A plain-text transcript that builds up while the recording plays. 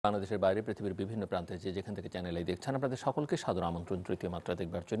বাংলাদেশের বাইরে পৃথিবীর বিভিন্ন প্রান্তে যেখান থেকে চ্যানেলে দেখছেন আপনাদের সকলকে সাদর আমন্ত্রণ তৃতীয় মাত্রা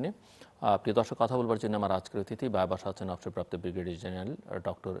দেখবার জন্য। প্রিয় দর্শক, কথা বলবার জন্য আমার আজকের অতিথি বায়বাসা আছেন অবসরপ্রাপ্ত brigadier general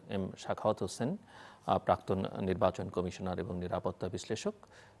doctor M Sakhawat Hossain, প্রাক্তন নির্বাচন কমিশনার এবং নিরাপত্তা বিশ্লেষক।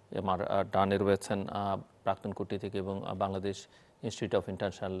 আমার ডানে রয়েছেন প্রাক্তন কূটনীতিক এবং Bangladesh institute of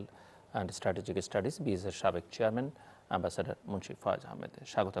international and strategic studies BIISS-এর সাবেক চেয়ারম্যান অ্যাম্বাসাডার মুন্সি ফয়েজ আহমেদ।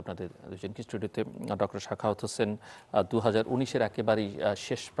 স্বাগত আপনাদের দুজনকে স্টুডিওতে। ডক্টর সাখাওয়াত হোসেন 2019-এর একেবারেই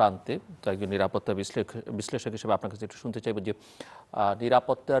শেষ প্রান্তে, তো একজন নিরাপত্তা বিশ্লেষক হিসেবে আপনার কাছে একটু শুনতে চাইব যে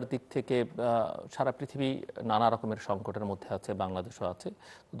নিরাপত্তার দিক থেকে সারা পৃথিবী নানা রকমের সংকটের মধ্যে আছে, বাংলাদেশও আছে।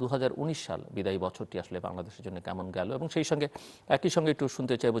 2019 সাল বিদায়ী বছরটি আসলে বাংলাদেশের জন্য কেমন গেল, এবং সেই সঙ্গে একই সঙ্গে একটু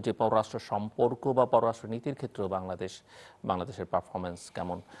শুনতে চাইব যে পররাষ্ট্র সম্পর্ক বা পররাষ্ট্র নীতির ক্ষেত্রেও বাংলাদেশের পারফরমেন্স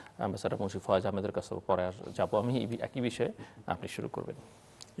কেমন। অ্যাম্বাসাডার মুন্সি ফয়েজ আহমেদের কাছে পরে যাবো আমি একই বিষয়ে, আপনি শুরু করবেন।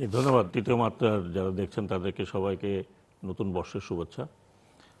 ধন্যবাদ। তৃতীয় মাত্রার যারা দেখছেন তাদেরকে সবাইকে নতুন বর্ষের শুভেচ্ছা।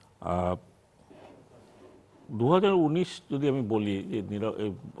 2019 যদি আমি বলি যে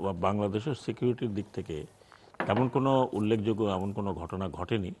বাংলাদেশের সিকিউরিটির দিক থেকে তেমন কোনো উল্লেখযোগ্য এমন কোনো ঘটনা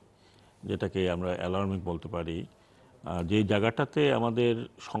ঘটেনি যেটাকে আমরা অ্যালার্মিং বলতে পারি। যে জায়গাটাতে আমাদের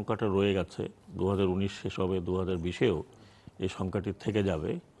শঙ্কাটা রয়ে গেছে, 2019 শেষ হবে, 2020-এও এই সংখ্যাটি থেকে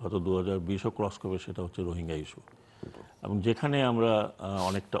যাবে, হয়তো 2020-ও ক্রস করবে, সেটা হচ্ছে রোহিঙ্গা ইস্যু। এবং যেখানে আমরা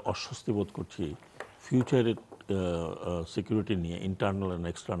অনেকটা অস্বস্তি বোধ করছি ফিউচারের সিকিউরিটি নিয়ে, ইন্টারনাল অ্যান্ড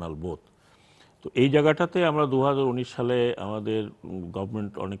এক্সটার্নাল বোথ। তো এই জায়গাটাতে আমরা 2019 সালে আমাদের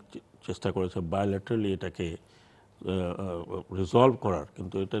গভর্নমেন্ট অনেক চেষ্টা করেছে বায়োল্যাটারালি এটাকে রিজলভ করার,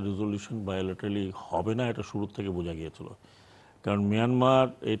 কিন্তু এটা রিজলিউশন বায়োল্যাটারালি হবে না, এটা শুরু থেকে বোঝা গিয়েছিল। কারণ মিয়ানমার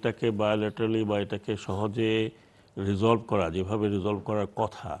এটাকে বায়োল্যাটারালি বা এটাকে সহজে রিজলভ করা, যেভাবে রিজলভ করার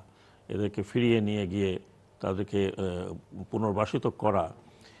কথা, এদেরকে ফিরিয়ে নিয়ে গিয়ে তাদেরকে পুনর্বাসিত করা,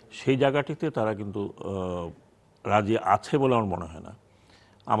 সেই জায়গাটিতে তারা কিন্তু রাজি আছে বলে আমার মনে হয় না।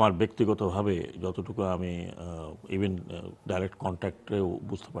 আমার ব্যক্তিগতভাবে যতটুকু আমি ইভেন ডাইরেক্ট কন্ট্যাক্টেও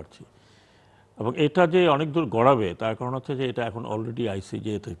বুঝতে পারছি। এবং এটা যে অনেক দূর গড়াবে তার কারণ হচ্ছে যে এটা এখন অলরেডি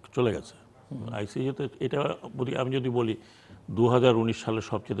আইসিজেতে চলে গেছে। আইসিজেতে এটা আমি যদি বলি 2019 সালের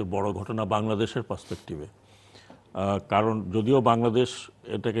সবচেয়ে বড় ঘটনা বাংলাদেশের পার্সপেক্টিভে। কারণ যদিও বাংলাদেশ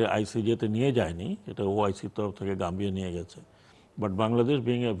এটাকে আইসিজেতে নিয়ে যায়নি, এটা ওআইসির তরফ থেকে গাম্বিয়া নিয়ে গেছে, but Bangladesh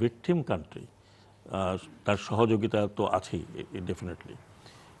being a victim country, তার সহযোগিতা তো আছেই ডেফিনেটলি।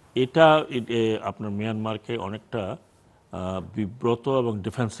 এটা আপনার মিয়ানমারকে অনেকটা বিব্রত এবং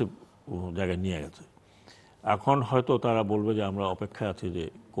ডিফেন্সিভ জায়গায় নিয়ে গেছে। এখন হয়তো তারা বলবে যে আমরা অপেক্ষায় আছি যে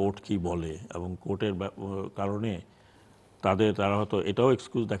কোর্ট কি বলে, এবং কোর্টের কারণে তারা হয়তো এটাও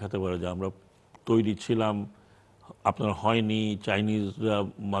এক্সকিউজ দেখাতে পারে যে আমরা তৈরি ছিলাম, আপনার হয়নি, চাইনিজরা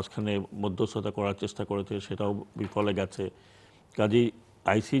মাঝখানে মধ্যস্থতা করার চেষ্টা করেছে, সেটাও বিফলে গেছে। কাজেই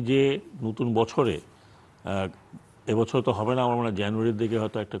আইসিজে নতুন বছরে, এবছর তো হবে না, আমার মনে হয় জানুয়ারির দিকে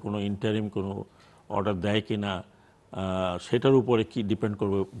হয়তো একটা কোনো ইন্টারিম কোনো অর্ডার দেয় কি না, সেটার উপরে কি ডিপেন্ড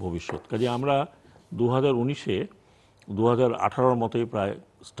করবে ভবিষ্যৎ। কাজে আমরা 2019-এ 2018-র মতোই প্রায়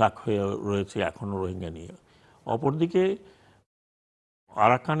স্টাক হয়ে রয়েছে এখনও রোহিঙ্গা নিয়ে। অপরদিকে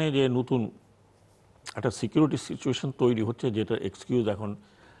আরাকানে যে নতুন একটা সিকিউরিটি সিচুয়েশন তৈরি হচ্ছে, যেটা এক্সকিউজ এখন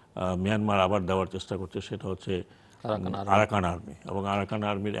মিয়ানমার আবার দেওয়ার চেষ্টা করছে, সেটা হচ্ছে আরাকান আর্মি। এবং আরাকান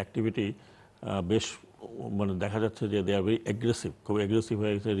আর্মির অ্যাক্টিভিটি বেশ দেখা যাচ্ছে যে দে আর ভেরি অ্যাগ্রেসিভ, খুব অ্যাগ্রেসিভ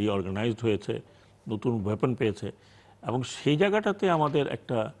হয়ে গেছে, রিঅর্গানাইজড হয়েছে, নতুন ওয়েপন পেয়েছে। এবং সেই জায়গাটাতে আমাদের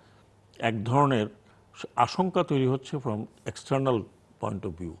এক ধরনের আশঙ্কা তৈরি হচ্ছে from external point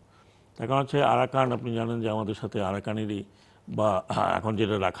of view. তার কারণ হচ্ছে আরাকান, আপনি জানেন যে আমাদের সাথে আরাকানেরই, বা এখন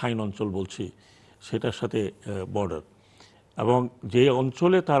যেটা রাখাইন অঞ্চল বলছি, সেটার সাথে বর্ডার। এবং যে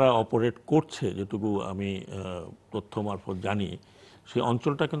অঞ্চলে তারা অপারেট করছে, যেটুকু আমি তথ্য মারফত জানি, সেই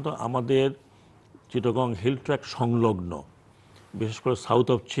অঞ্চলটা কিন্তু আমাদের চিটাগং হিল ট্র্যাক সংলগ্ন, বিশেষ করে সাউথ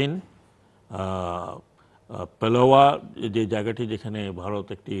অফ চীন, পেলোয়া যে জায়গাটি, যেখানে ভারত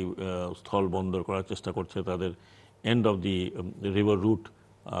একটি স্থল বন্দর করার চেষ্টা করছে তাদের end of the river root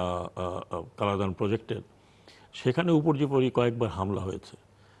Kaladan প্রজেক্টের, সেখানে উপর্যুপরি কয়েকবার হামলা হয়েছে।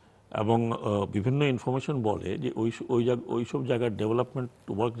 এবং বিভিন্ন ইনফরমেশন বলে যে ওই সব জায়গার ডেভেলপমেন্ট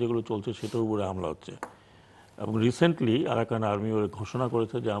ওয়ার্ক যেগুলো চলছে সেটার উপরে হামলা হচ্ছে। এবং রিসেন্টলি আরাকান আর্মি ঘোষণা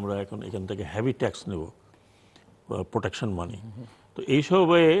করেছে যে আমরা এখন এখান থেকে হেভি ট্যাক্স নেব, প্রোটেকশন মানি। তো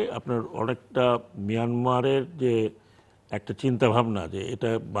এইসবে আপনার অনেকটা মিয়ানমারের যে একটা চিন্তা ভাবনা, যে এটা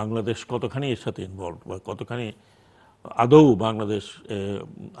বাংলাদেশ কতখানি এর সাথে ইনভলভ, বা কতখানি আদৌ বাংলাদেশ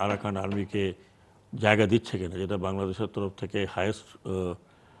আরাকান আর্মিকে জায়গা দিচ্ছে কিনা, যেটা বাংলাদেশের তরফ থেকে হায়েস্ট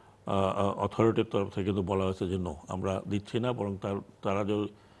অথরিটির তরফ থেকে কিন্তু বলা হয়েছে যে নো, আমরা দিচ্ছি না, বরং তারা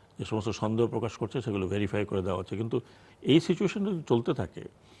যে সমস্ত সন্দেহ প্রকাশ করছে সেগুলো ভেরিফাই করে দেওয়া হচ্ছে। কিন্তু এই সিচুয়েশন যদি চলতে থাকে,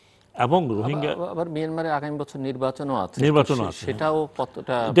 এবং রোহিঙ্গা আবার মিয়ানমারে আগামী বছর নির্বাচনও আছে, নির্বাচনও আছে, সেটাও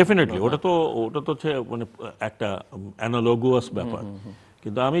কতটা ডেফিনেটলি ওটা তো হচ্ছে মানে একটা অ্যানালগুয়াস ব্যাপার।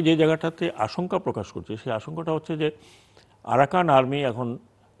 কিন্তু আমি যে জায়গাটাতে আশঙ্কা প্রকাশ করছি সেই আশঙ্কাটা হচ্ছে যে আরাকান আর্মি এখন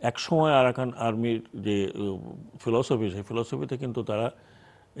একসময় আরাকান আর্মির যে ফিলসফি সেই ফিলসফিতে কিন্তু তারা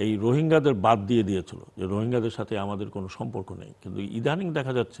এই রোহিঙ্গাদের বাদ দিয়ে দিয়েছিল, যে রোহিঙ্গাদের সাথে আমাদের কোনো সম্পর্ক নেই। কিন্তু ইদানিং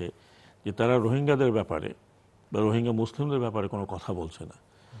দেখা যাচ্ছে যে তারা রোহিঙ্গাদের ব্যাপারে বা রোহিঙ্গা মুসলিমদের ব্যাপারে কোনো কথা বলছে না,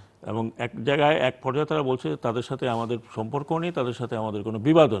 এবং এক জায়গায় এক পর্যায়ে তারা বলছে তাদের সাথে আমাদের সম্পর্ক নেই, তাদের সাথে আমাদের কোনো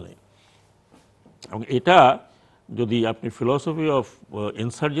বিবাদও নেই। এবং এটা যদি আপনি ফিলসফি অফ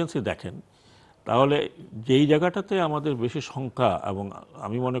ইনসার্জেন্সি দেখেন, তাহলে যেই জায়গাটাতে আমাদের বেশি শঙ্কা, এবং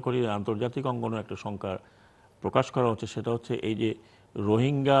আমি মনে করি আন্তর্জাতিক অঙ্গনে একটা শঙ্কা প্রকাশ করা হচ্ছে, সেটা হচ্ছে এই যে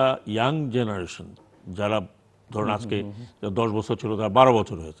রোহিঙ্গা ইয়াং জেনারেশন, যারা ধরুন আজকে 10 বছর ছিল তারা 12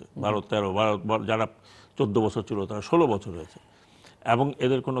 বছর হয়েছে, 12-13, যারা 14 বছর ছিল তারা 16 বছর হয়েছে, এবং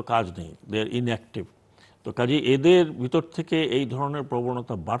এদের কোনো কাজ নেই, দে আর ইনঅ্যাক্টিভ। তো কাজে এদের ভিতর থেকে এই ধরনের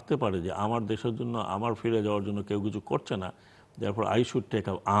প্রবণতা বাড়তে পারে যে আমার দেশের জন্য, আমার ফিরে যাওয়ার জন্য কেউ কিছু করছে না, therefore I should take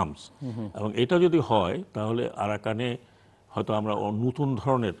up arms। এবং এটা যদি হয় তাহলে আরাকানে হয়তো আমরা নতুন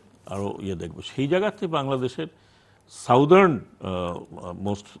ধরনের আরও দেখব। সেই জায়গাতে বাংলাদেশের সাউদার্ন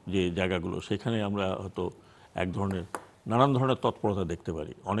মোস্ট যে জায়গাগুলো, সেখানে আমরা হয়তো এক ধরনের নানান ধরনের তৎপরতা দেখতে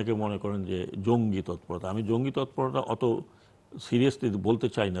পারি। অনেকে মনে করেন যে জঙ্গি তৎপরতা, আমি জঙ্গি তৎপরতা অত সিরিয়াসলি বলতে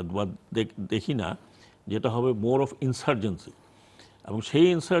চাই না বা দেখি না, যেটা হবে মোর অফ ইনসার্জেন্সি। এবং সেই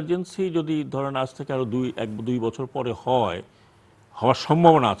ইনসার্জেন্সি যদি ধরেন আজ থেকে আরও 1-2 বছর পরে হওয়ার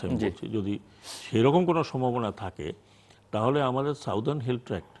সম্ভাবনা আছে, আমি বলছি, যদি সেরকম কোনো সম্ভাবনা থাকে, তাহলে আমাদের সাউদার্ন হিল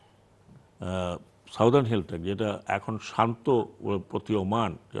ট্র্যাক্ট যেটা এখন শান্ত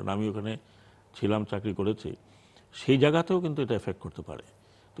প্রতীয়মান, কারণ আমি ওখানে ছিলাম, চাকরি করেছি, সেই জায়গাতেও কিন্তু এটা এফেক্ট করতে পারে।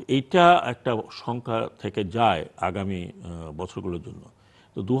 তো এইটা একটা শঙ্কা থেকে যায় আগামী বছরগুলোর জন্য।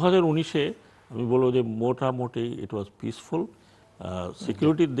 তো 2019-এ আমি বলবো যে মোটামুটি ইট ওয়াজ পিসফুল।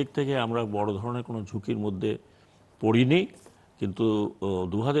 সিকিউরিটির দিক থেকে আমরা বড় ধরনের কোনো ঝুঁকির মধ্যে পড়িনি। কিন্তু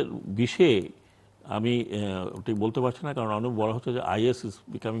 2020-এ আমি ঠিক বলতে পারছি না, কারণ অনেক বলা হচ্ছে যে is is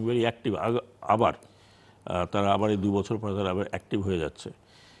becoming very active, আবার তারা আবার এই 2 বছর পরে তারা আবার অ্যাক্টিভ হয়ে যাচ্ছে।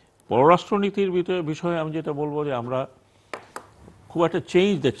 পররাষ্ট্রনীতির বিষয়ে আমি যেটা বলবো যে আমরা খুব একটা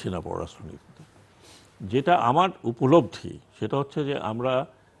চেঞ্জ দেখছি না পররাষ্ট্রনীতিতে। যেটা আমার উপলব্ধি সেটা হচ্ছে যে আমরা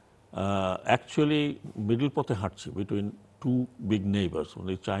অ্যাকচুয়ালি মিডল পথে হাঁটছি বিটুইন 2 বিগ নেইবার্স,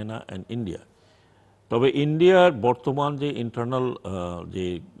 মানে চায়না অ্যান্ড ইন্ডিয়া। তবে ইন্ডিয়ার বর্তমান যে ইন্টারনাল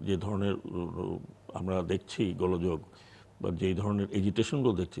যে ধরনের আমরা দেখছি গোলযোগ বা যেই ধরনের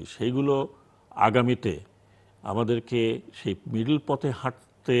এজিটেশনগুলো দেখছি, সেইগুলো আগামীতে আমাদেরকে সেই মিডল পথে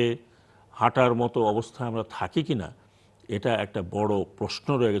হাঁটার মতো অবস্থায় আমরা থাকি কিনা, এটা একটা বড় প্রশ্ন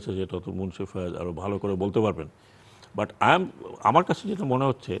রয়ে গেছে, যেটা তো মুন্সি ফয়েজ আরও ভালো করে বলতে পারবেন। বাট আমার কাছে যেটা মনে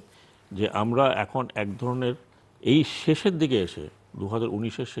হচ্ছে যে আমরা এখন এক ধরনের এই শেষের দিকে এসে,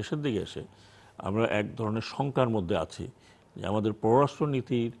 2019-এর শেষের দিকে এসে আমরা এক ধরনের শঙ্কার মধ্যে আছি যে আমাদের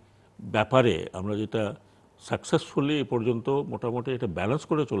পররাষ্ট্রনীতির ব্যাপারে আমরা যেটা সাকসেসফুলি এ পর্যন্ত মোটামুটি এটা ব্যালেন্স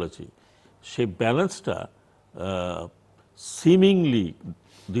করে চলেছি, সেই ব্যালেন্সটা সিমিংলি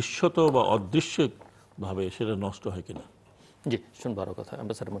দৃশ্যত বা অদৃশ্যভাবে সেটা নষ্ট হয় কিনা। জি, শুনবো আরও কথা।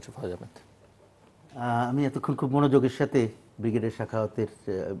 অ্যাম্বাসেডর মুন্সি ফয়েজ আহমেদ। আমি এতক্ষণ খুব মনোযোগের সাথে ব্রিগেডের সাখাওয়াতের,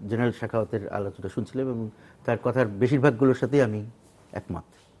 জেনারেল সাখাওয়াতের আলোচনা শুনছিলাম, এবং তার কথার বেশিরভাগগুলোর সাথেই আমি একমত।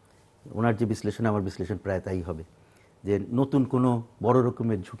 ওনার যে বিশ্লেষণ, আমার বিশ্লেষণ প্রায় তাই হবে, যে নতুন কোনো বড়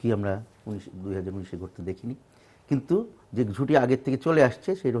রকমের ঝুঁকি আমরা 2019-এ ঘটতে দেখিনি। কিন্তু যে ঝুঁকি আগের থেকে চলে আসছে,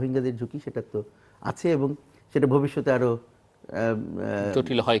 সেই রোহিঙ্গাদের ঝুঁকি, সেটা তো আছে, এবং সেটা ভবিষ্যতে আরও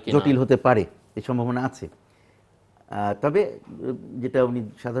জটিল হতে পারে, এই সম্ভাবনা আছে। তবে যেটা উনি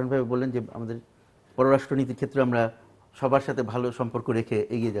সাধারণভাবে বললেন যে আমাদের পররাষ্ট্রনীতির ক্ষেত্রে আমরা সবার সাথে ভালো সম্পর্ক রেখে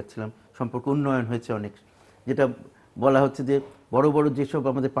এগিয়ে যাচ্ছিলাম, সম্পর্ক উন্নয়ন হয়েছে অনেক। যেটা বলা হচ্ছে যে বড় বড় যেসব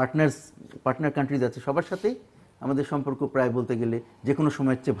আমাদের পার্টনার কান্ট্রিজ আছে, সবার সাথেই আমাদের সম্পর্ক প্রায় বলতে গেলে যে কোনো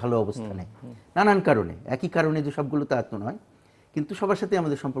সময়ের চেয়ে ভালো অবস্থানে, নানান কারণে, একই কারণে যে সবগুলো তা তো নয়, কিন্তু সবার সাথে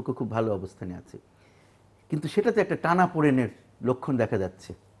আমাদের সম্পর্ক খুব ভালো অবস্থানে আছে। কিন্তু সেটাতে একটা টানা পোড়েনের লক্ষণ দেখা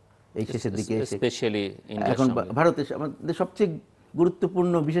যাচ্ছে এই শেষের দিকে এসে। এখন ভারতের আমাদের সবচেয়ে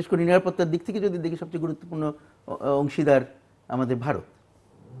গুরুত্বপূর্ণ, বিশেষ করে নিরাপত্তার দিক থেকে যদি দেখি, সবচেয়ে গুরুত্বপূর্ণ অংশীদার আমাদের ভারত।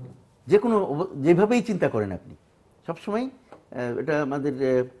 যে কোনো যেভাবেই চিন্তা করেন আপনি, সবসময় এটা আমাদের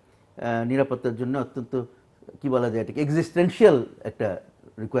নিরাপত্তার জন্য অত্যন্ত, কি বলা যায়, এটাকে এক্সিস্টেন্সিয়াল একটা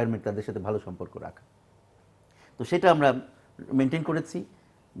রিকোয়ারমেন্ট তাদের সাথে ভালো সম্পর্ক রাখা। তো সেটা আমরা মেনটেন করেছি।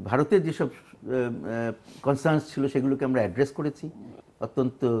 ভারতের যেসব কনসার্নস ছিল সেগুলোকে আমরা অ্যাড্রেস করেছি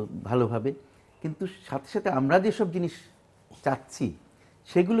অত্যন্ত ভালোভাবে। কিন্তু সাথে সাথে আমরা যেসব জিনিস চাচ্ছি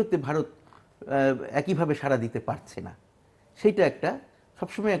সেগুলোতে ভারত একইভাবে সাড়া দিতে পারছে না। সেইটা একটা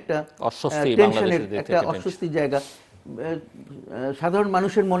সবসময় একটা অস্বস্তি, টেনশনের বাংলাদেশের দিক একটা থেকে অস্বস্তির জায়গা। সাধারণ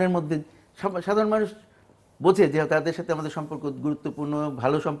মানুষের মনের মধ্যে, সাধারণ মানুষ বোঝে যে তাদের সাথে আমাদের সম্পর্ক গুরুত্বপূর্ণ,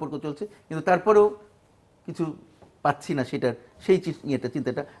 ভালো সম্পর্ক চলছে, কিন্তু তারপরেও কিছু পাচ্ছি না সেটার সেই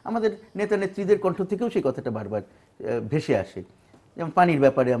চিন্তাটা আমাদের নেতা নেত্রীদের কণ্ঠ থেকেও সেই কথাটা বারবার ভেসে আসে। যেমন পানির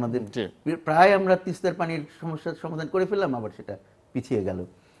ব্যাপারে আমাদের প্রায় আমরা তিস্তার পানির সমস্যার সমাধান করে ফেললাম, আবার সেটা পিছিয়ে গেল।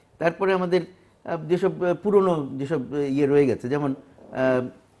 তারপরে আমাদের যেসব পুরনো যেসব রয়ে গেছে, যেমন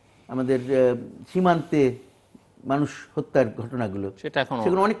আমাদের সীমান্তে মানুষ হত্যার ঘটনাগুলো,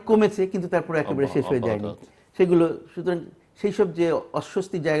 সেগুলো অনেক কমেছে, কিন্তু তারপরে একেবারে শেষ হয়ে যায়নি সেগুলো। সুতরাং সেই সব যে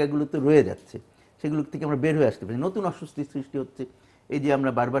অস্বস্তির জায়গাগুলো তো রয়ে যাচ্ছে, সেগুলো থেকে আমরা বের হয়ে আসতে পারি। নতুন অস্বস্তির সৃষ্টি হচ্ছে, এই যে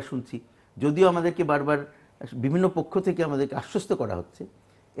আমরা বারবার শুনছি, যদিও আমাদেরকে বারবার বিভিন্ন পক্ষ থেকে আমাদেরকে আশ্বস্ত করা হচ্ছে,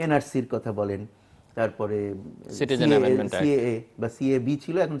 এনআরসির কথা বলেন, তারপরে সিএএ বা সিএবি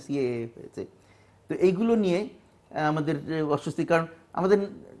ছিল, এখন সিএএ হয়েছে। তো এইগুলো নিয়ে আমাদের অস্বস্তি, কারণ আমাদের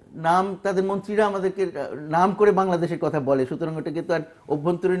নাম, তাদের মন্ত্রীরা আমাদেরকে নাম করে বাংলাদেশের কথা বলে, সুতরাং ওটাকে তো আর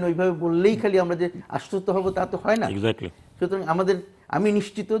অভ্যন্তরীণ ওইভাবে বললেই খালি আমরা যে আশ্বস্ত হব তা তো হয় না। সুতরাং আমি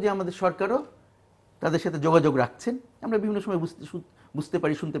নিশ্চিত যে আমাদের সরকারও তাদের সাথে যোগাযোগ রাখছেন। আমরা বিভিন্ন সময় বুঝতে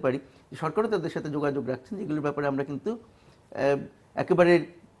পারি, শুনতে পারি যে সরকারও তাদের সাথে যোগাযোগ রাখছেন, যেগুলোর ব্যাপারে আমরা কিন্তু একেবারে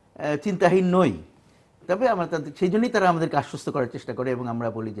চিন্তাহীন নই। তবে আমরা সেই জন্যই তারা আমাদেরকে আশ্বস্ত করার চেষ্টা করে, এবং আমরা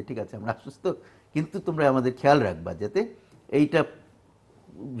বলি যে ঠিক আছে আমরা আশ্বস্ত, কিন্তু তোমরা আমাদের খেয়াল রাখবা যাতে এইটা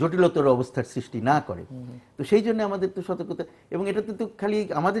জটিলতর অবস্থার সৃষ্টি না করে। তো সেই জন্য আমাদের তো সতর্কতা, এবং এটাতে তো খালি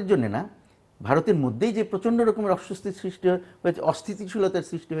আমাদের জন্য না, ভারতের মধ্যেই যে প্রচণ্ড রকমের অস্বস্তির সৃষ্টি হয়েছে, অস্থিতিশীলতার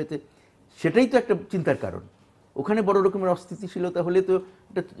সৃষ্টি হয়েছে, সেটাই তো একটা চিন্তার কারণ। ওখানে বড় রকমের অস্থিতিশীলতা হলে তো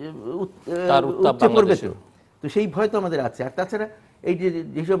উপচে পড়বে, তো সেই ভয় তো আমাদের আছে। আর তাছাড়া এই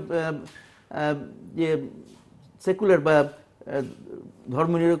যেসব যে সেকুলার বা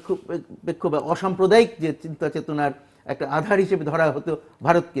ধর্মনিরপেক্ষ বা অসাম্প্রদায়িক যে চিন্তা চেতনার একটা আধার হিসেবে ধরা হতো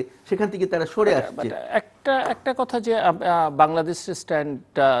ভারতকে, সেখান থেকে তারা সরে আসছে। একটা কথা যে বাংলাদেশের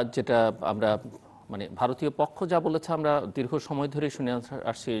স্ট্যান্ডটা, যেটা আমরা মানে ভারতীয় পক্ষ যা বলেছে, আমরা দীর্ঘ সময় ধরে শুনে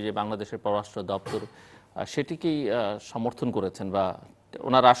আসছি যে বাংলাদেশের পররাষ্ট্র দপ্তর সেটিকেই সমর্থন করেছেন বা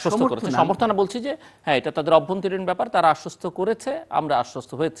ওনারা আশ্বস্ত করেছেন। সমর্থন বলছি যে হ্যাঁ, এটা তাদের অভ্যন্তরীণ ব্যাপার, তারা আশ্বস্ত করেছে, আমরা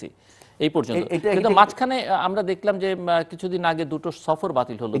আশ্বস্ত হয়েছি এই পর্যন্ত। কিন্তু মাঝখানে আমরা দেখলাম যে কিছুদিন আগে দুটো সফর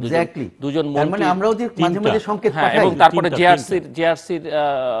বাতিল হলো, দুজন মন্ত্রী, এবং তারপরে জেআরসির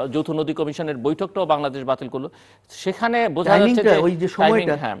যৌথ নদী কমিশনের বৈঠকটাও বাংলাদেশ বাতিল করলো। সেখানে বোঝা যাচ্ছে যে ওই যে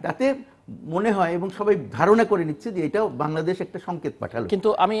সময়টা, তাতে মনে হয় এবং সবাই ধারণা করে নিচ্ছে যে এটাও বাংলাদেশ একটা সংকেত পাঠালো। কিন্তু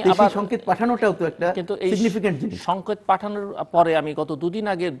আমি আবার সংকেত পাঠানোটাও তো একটা সিগনিফিকেন্ট জিনিস। সংকেত পাঠানোর পরে আমি গত দুদিন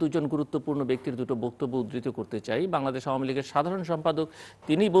আগে দুজন গুরুত্বপূর্ণ ব্যক্তির দুটো বক্তব্য উদ্ধৃত করতে চাই। বাংলাদেশ আওয়ামী লীগের সাধারণ সম্পাদক,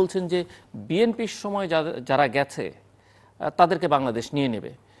 তিনি বলছেন যে বিএনপির সময় যারা গেছে তাদেরকে বাংলাদেশ নিয়ে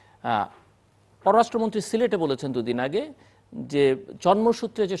নেবে। পররাষ্ট্রমন্ত্রী সিলেটে বলেছেন দুদিন আগে যে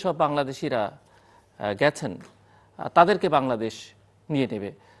জন্মসূত্রে যেসব বাংলাদেশিরা গেছেন তাদেরকে বাংলাদেশ নিয়ে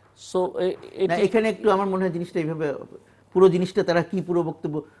নেবে। এখানে একটু আমার মনে হয় জিনিসটা এইভাবে, পুরো জিনিসটা তারা কি পুরো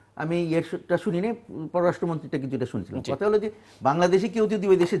বক্তব্য আমি এটা শুনিনি, পররাষ্ট্রমন্ত্রীটা কিছুটা শুনছিলাম। কথা হলো যে বাংলাদেশে কেউ যদি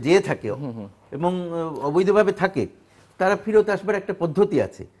ওই দেশে যেয়ে থাকে এবং অবৈধভাবে থাকে, তারা ফেরত আসবার একটা পদ্ধতি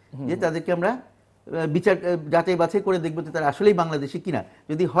আছে, যে তাদেরকে আমরা বিচার যাচাই বাছাই করে দেখবো যে তারা আসলেই বাংলাদেশি কিনা।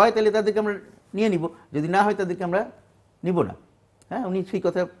 যদি হয় তাহলে তাদেরকে আমরা নিয়ে নিব, যদি না হয় তাদেরকে আমরা নিব না। হ্যাঁ, উনি সেই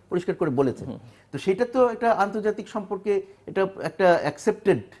কথা পরিষ্কার করে বলেছেন। তো সেটা তো একটা আন্তর্জাতিক সম্পর্কে এটা একটা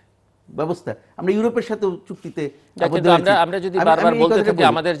অ্যাকসেপ্টেড ব্যবস্থা। আমরা ইউরোপের সাথে চুক্তিতে, আমরা যদি বারবার বলতে থাকি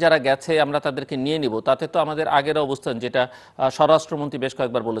আমাদের যারা গেছে আমরা তাদেরকে নিয়ে নিব, তাতে তো আমাদের আগের অবস্থান, যেটা স্বরাষ্ট্রমন্ত্রী বেশ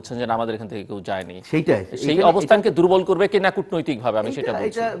কয়েকবার বলেছেন যে আমাদের এখান থেকে কেউ যায়নি, সেই অবস্থানকে দুর্বল করবে কিনা কূটনৈতিকভাবে, আমি সেটা বলছি।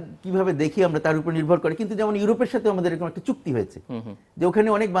 এটা কিভাবে দেখি আমরা তার উপর নির্ভর করে। কিন্তু যেমন ইউরোপের সাথে আমাদের এরকম একটা চুক্তি হয়েছে যে ওখানে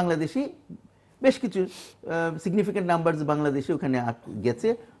অনেক বাংলাদেশি, বেশ কিছু সিগনিফিকেন্ট নাম্বার বাংলাদেশি ওখানে গেছে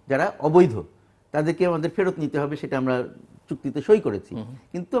যারা অবৈধ, তাদেরকে আমাদের ফেরত নিতে হবে, সেটা আমরা চুক্তিতে সই করেছি।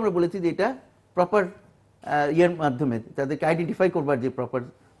 কিন্তু আমরা বলেছি যে এটা প্রপার মাধ্যমে তাদেরকে আইডেন্টিফাই করবার যে প্রপার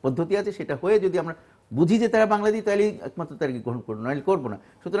পদ্ধতি আছে, সেটা হয়ে যদি আমরা বুঝি যে তারা বাংলাদেশি, তাহলে একমাত্র তাদেরকে গ্রহণ করবো, নইলে করবো না।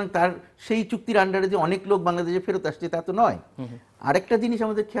 সুতরাং তার সেই চুক্তির আন্ডারে যে অনেক লোক বাংলাদেশে ফেরত আসছে তা তো নয়। আরেকটা জিনিস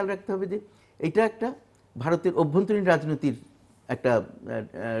আমাদের খেয়াল রাখতে হবে যে এটা একটা ভারতের অভ্যন্তরীণ রাজনীতির একটা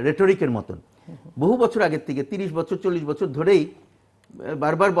রেটরিকের মতন। বহু বছর আগের থেকে, 30 বছর 40 বছর ধরেই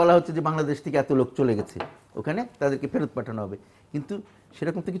বারবার বলা হচ্ছে যে বাংলাদেশ থেকে এত লোক চলে গেছে, ওখানে তাদেরকে ফেরত পাঠানো হবে, কিন্তু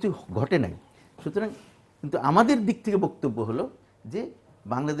সেরকম তো কিছু ঘটে নাই। সুতরাং কিন্তু আমাদের দিক থেকে বক্তব্য হলো যে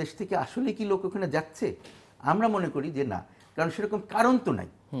বাংলাদেশ থেকে আসলে কি লোক ওখানে যাচ্ছে, আমরা মনে করি যে না, কারণ সেরকম কারণ তো নাই।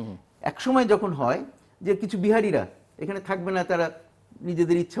 একসময় যখন হয় যে কিছু বিহারিরা এখানে থাকবে না, তারা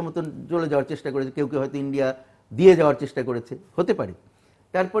নিজেদের ইচ্ছা মতন চলে যাওয়ার চেষ্টা করেছে, কেউ কেউ হয়তো ইন্ডিয়া দিয়ে যাওয়ার চেষ্টা করেছে, হতে পারে।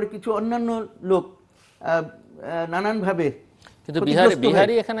 তারপরে কিছু অন্যান্য লোক নানানভাবে কিন্তু ক্ষতিগ্রস্ত হয়ে-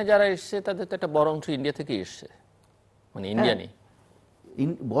 বিহারি এখানে যারা এসছে তাদের তো একটা বড় অংশ ইন্ডিয়া থেকে এসছে, মানে ইন্ডিয়ানই।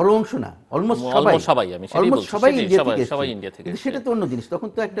 বড় অংশ না, অলমোস্ট Almost সবাই, আমি সেটাই অলমোস্ট বলছি, সবাই সেটাই, ইন্ডিয়া সবাই- থেকে সবাই এসেছে। ইন্ডিয়া থেকে কিন্তু এসেছে। সেটা তো অন্য জিনিস, তখন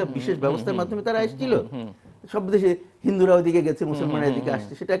তো একটা বিশেষ ব্যবস্থার মাধ্যমে তারা এসেছিল। সব দেশে হিন্দুরা ওদিকে গেছে, মুসলমানরা এদিকে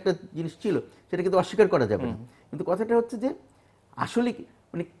আসছে, সেটা একটা জিনিস ছিল, সেটা কিন্তু অস্বীকার করা যাবে না। কিন্তু কথাটা হচ্ছে যে আসলে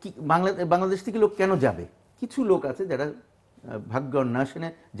মানে কি বাংলাদেশ থেকে লোক কেন যাবে? কিছু লোক আছে যারা ভাগ্য অন্বেষণে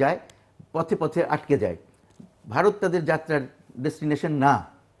যায়, পথে পথে আটকে যায়। ভারত তাদের যাত্রার ডেস্টিনেশন না,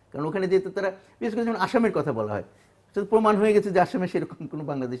 কারণ ওখানে যেহেতু তারা, বিশেষ করে যেমন আসামের কথা বলা হয়, সেটা প্রমাণ হয়ে গেছে যে আসামে সেরকম কোনো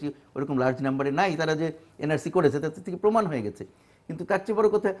বাংলাদেশি ওরকম লার্জ নাম্বারে নাই, তারা যে এনআরসি করেছে তার থেকে প্রমাণ হয়ে গেছে। কিন্তু তার চেয়ে বড়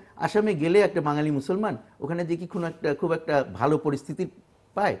কথা, আসামে গেলে একটা বাঙালি মুসলমান ওখানে যে কি খুব একটা ভালো পরিস্থিতি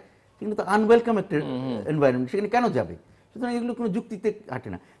পায়, সেখানে তো আনওয়েলকাম একটা এনভায়রনমেন্ট, সেখানে কেন যাবে? সুতরাং এগুলো কোনো যুক্তিতে হাঁটে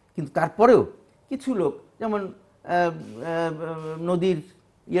না। কিন্তু তারপরেও কিছু লোক যেমন নদীর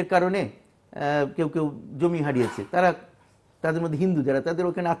ইয়ের কারণে কেউ কেউ জমি হারিয়েছে, তাদের মধ্যে হিন্দু যারা, তাদের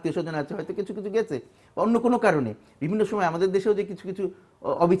ওখানে আত্মীয় স্বজন আছে, হয়তো কিছু কিছু গেছে অন্য কোনো কারণে। বিভিন্ন সময় আমাদের দেশেও যে কিছু কিছু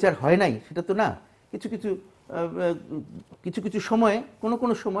অবিচার হয় নাই সেটা তো না, কিছু কিছু কিছু সময়ে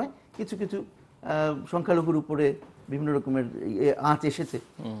কোনো সময় কিছু কিছু সংখ্যালঘুর উপরে বিভিন্ন রকমের আঁচ এসেছে,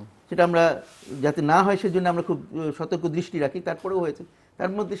 সেটা আমরা যাতে না হয় সেজন্য আমরা খুব সতর্ক দৃষ্টি রাখি, তারপরেও হয়েছে।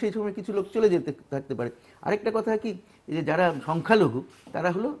 তার মধ্যে সেই সময় কিছু লোক চলে যেতে থাকতে পারে। আরেকটা কথা কি, যে যারা সংখ্যালঘু তারা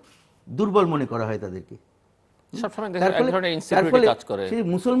হলো দুর্বল মনে করা হয় তাদেরকে, সবসময় তার এক ধরনের ইনসিকিউরিটি কাজ করে। সেই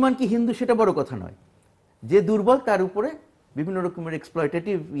মুসলমান কি হিন্দু সেটা বড় কথা নয়, যে দুর্বল তার উপরে বিভিন্ন রকমের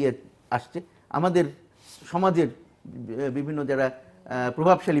এক্সপ্লয়টেটিভ ইয়ে আসছে। আমাদের সমাজের বিভিন্ন যারা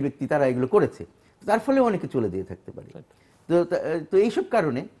প্রভাবশালী ব্যক্তি তারা এগুলো করেছে, তার ফলে অনেকে চলে যেতে থাকতে পারে। তো এইসব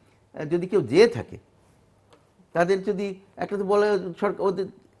কারণে যদি কেউ যেয়ে থাকে, তাদের যদি একটা তো বলা সরকার, ওদের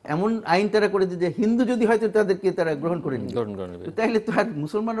এমন আইন তারা করেছে যে হিন্দু যদি হয়তো তাদেরকে তারা গ্রহণ করে নিবে, তাহলে তো আর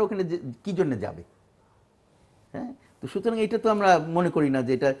মুসলমানরা ওখানে কি জন্য যাবে? হ্যাঁ, তো সুতরাং এটা তো আমরা মনে করি না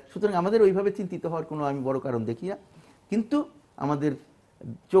যে এটা, সুতরাং আমাদের ওইভাবে চিন্তিত হওয়ার কোনো আমি বড় কারণ দেখি না। কিন্তু আমাদের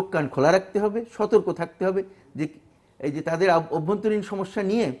চোখ কান খোলা রাখতে হবে, সতর্ক থাকতে হবে যে এই যে তাদের অভ্যন্তরীণ সমস্যা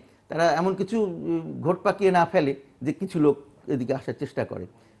নিয়ে তারা এমন কিছু ঘোট পাকিয়ে না ফেলে যে কিছু লোক এদিকে আসার চেষ্টা করে।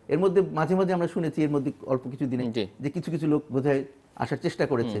 এর মধ্যে মাঝে মাঝে আমরা শুনেছি এর মধ্যে অল্প কিছু দিনে যে কিছু কিছু লোক বোধহয় আসার চেষ্টা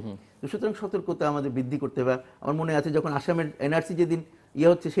করেছে। তো সুতরাং সতর্কতা আমাদের বৃদ্ধি করতে হবে। আমার মনে আছে যখন আসামের এনআরসি যেদিন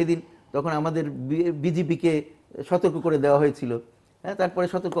হচ্ছে সেদিন তখন আমাদের বিজেপিকে সতর্ক করে দেওয়া হয়েছিল। হ্যাঁ, তারপরে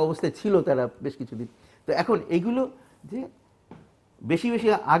সতর্ক অবস্থায় ছিল তারা বেশ কিছুদিন। তো এখন এইগুলো যে বেশি বেশি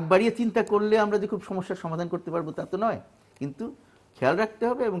আগ বাড়িয়ে চিন্তা করলে আমরা যে খুব সমস্যার সমাধান করতে পারবো তা তো নয়, কিন্তু খেয়াল রাখতে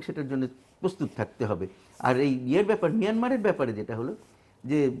হবে এবং সেটার জন্য প্রস্তুত থাকতে হবে। আর এই ইয়ের ব্যাপার, মিয়ানমারের ব্যাপারে যেটা হলো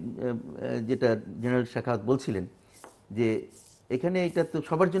যে যেটা জেনারেল শাখাওয়াত বলছিলেন যে এখানে এটা তো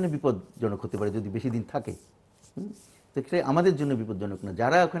সবার জন্য বিপজ্জনক হতে পারে যদি বেশি দিন থাকে। তো সেটা আমাদের জন্য বিপজ্জনক না।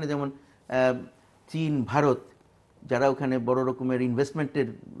 যারা ওখানে যেমন চীন, ভারত, যারা ওখানে বড় রকমের ইনভেস্টমেন্টের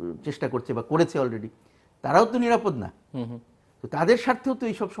চেষ্টা করছে বা করেছে অলরেডি, তারাও তো নিরাপদ না। তো তাদের স্বার্থেও তো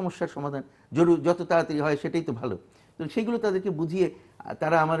এইসব সমস্যার সমাধান যত তাড়াতাড়ি হয় সেটাই তো ভালো। তো সেইগুলো তাদেরকে বুঝিয়ে,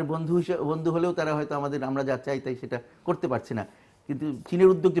 তারা আমার বন্ধু হলেও তারা হয়তো আমরা যা চাই তাই সেটা করতে পারছে না। কিন্তু চীনের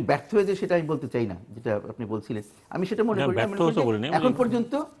উদ্যোগ যে ব্যর্থ হয়েছে সেটা আমি বলতে চাই না, যেটা আপনি বলছিলেন। আমি সেটা মনে করি এখন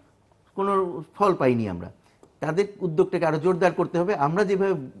পর্যন্ত কোনো ফল পাইনি আমরা। তাদের উদ্যোগটাকে আরো জোরদার করতে হবে। আমরা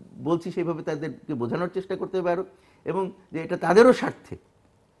যেভাবে বলছি সেইভাবে তাদেরকে বোঝানোর চেষ্টা করতে হবে আরো, এবং যে এটা তাদেরও স্বার্থে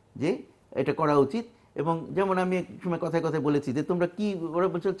যে এটা করা উচিত। এবং যেমন আমি এক সময় কথায় কথায় বলেছি যে তোমরা কি, ওরা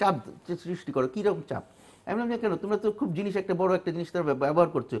বলছে চাপ সৃষ্টি করো, কীরকম চাপ? আমি বললাম কেন, তোমরা তো খুব একটা বড় একটা জিনিস তারা ব্যবহার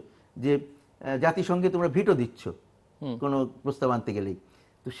করছো, যে জাতিসংঘে তোমরা ভিটো দিচ্ছ কোনো প্রস্তাব আনতে গেলেই।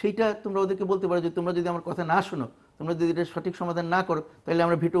 তো সেইটা তোমরা ওদেরকে বলতে পারো যে তোমরা যদি আমার কথা না শোনো, তোমরা যদি এটা সঠিক সমাধান না করো, তাহলে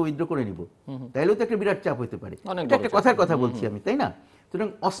আমরা ভিটো উইথড্র করে নিব। তাইলেও তো একটা বিরাট চাপ হতে পারে। এটা একটা কথার কথা বলছি আমি, তাই না? সুতরাং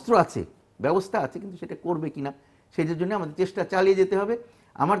অস্ত্র আছে, ব্যবস্থা আছে, কিন্তু সেটা করবে কিনা সেই জন্য আমাদের চেষ্টা চালিয়ে যেতে হবে।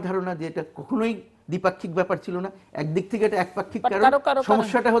 আমার ধারণা যে এটা কখনোই দ্বিপাক্ষিক ব্যাপার ছিল না, একদিক থেকে এটা একপাক্ষিক। কারণ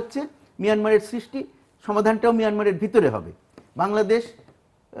সমস্যাটা হচ্ছে মিয়ানমারের সৃষ্টি, সমাধানটাও মিয়ানমারের ভিতরে হবে। বাংলাদেশ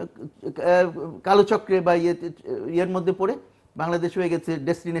কালো চক্রে বা ইয়ের মধ্যে পড়ে বাংলাদেশ হয়ে গেছে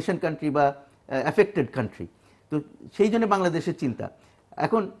ডেস্টিনেশন কান্ট্রি বা অ্যাফেক্টেড কান্ট্রি। তো সেই জন্য বাংলাদেশের চিন্তা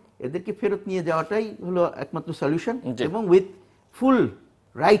এখন এদেরকে ফেরত নিয়ে যাওয়াটাই হলো একমাত্র সলিউশন, এবং উইথ ফুল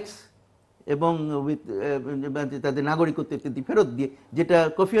রাইটস এবং উইথ তাদের নাগরিকত্ব ফেরত দিয়ে, যেটা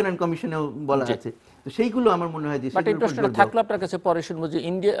কোফি আনান কমিশনেও বলা আছে। তো সেইগুলো আমার মনে হয় যে থাকলো আপনার কাছে পরে শুনবো যে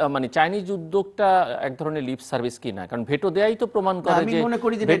ইন্ডিয়া মানে চাইনিজ উদ্যোগটা এক ধরনের লিপ সার্ভিস কিনা, কারণ ভেটো দেয়াই তো প্রমাণ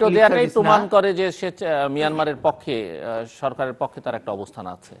করে যে, ভেটো দেয়াটাই প্রমাণ করে যে সে মিয়ানমারের পক্ষে, সরকারের পক্ষে তার একটা অবস্থান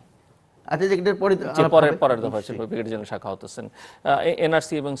আছে। আচ্ছা, যেটার পরের দফা হচ্ছে brigadier general Shakhawat Hossain,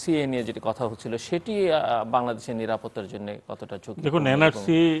 NRC এবং সিএ নিয়ে যেটি কথা হচ্ছিল সেটি বাংলাদেশের নিরাপত্তার জন্য কতটা ঝুঁকি? দেখুন,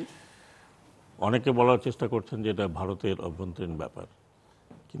 এনআরসি অনেকে বলার চেষ্টা করছেন যে এটা ভারতের অভ্যন্তরীণ ব্যাপার,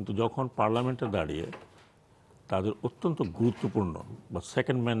 কিন্তু যখন পার্লামেন্টে দাঁড়িয়ে তাদের অত্যন্ত গুরুত্বপূর্ণ বা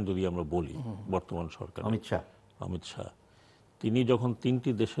সেকেন্ড ম্যান যদি আমরা বলি বর্তমান সরকার অমিত শাহ, তিনি যখন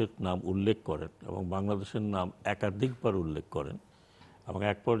 3টি দেশের নাম উল্লেখ করেন এবং বাংলাদেশের নাম একাধিকবার উল্লেখ করেন এবং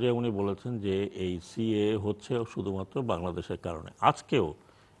এক পর্যায়ে উনি বলেছেন যে এই সিএ হচ্ছে শুধুমাত্র বাংলাদেশের কারণে। আজকেও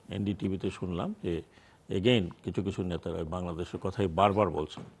এনডিটিভিতে শুনলাম যে এগেইন কিছু কিছু নেতারা বাংলাদেশের কথাই বারবার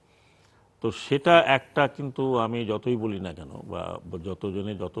বলছেন। তো সেটা একটা, কিন্তু আমি যতই বলি না কেন বা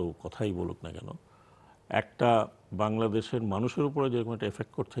যতজনে যত কথাই বলুক না কেন, একটা বাংলাদেশের মানুষের উপরে যেরকম একটা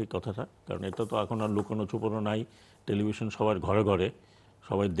এফেক্ট করছে এই কথাটা, কারণ এটা তো এখন আর লুকানো ছুপানো নাই, টেলিভিশন সবার ঘরে ঘরে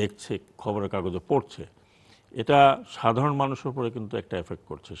সবাই দেখছে, খবরের কাগজে পড়ছে, এটা সাধারণ মানুষের উপরে কিন্তু একটা এফেক্ট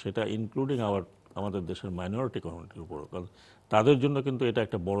করছে, সেটা ইনক্লুডিং আমাদের দেশের মাইনরিটি কমিউনিটির উপর, কারণ তাদের জন্য কিন্তু এটা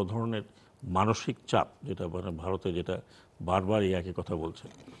একটা বড় ধরনের মানসিক চাপ, যেটা মানে ভারতে যেটা বারবার এই একই কথা বলছে।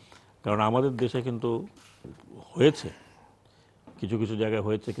 কারণ আমাদের দেশে কিন্তু হয়েছে, কিছু কিছু জায়গায়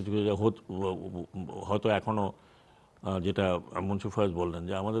হয়েছে, কিছু কিছু জায়গায় হয়তো এখনও, যেটা মুন্সি ফয়েজ বললেন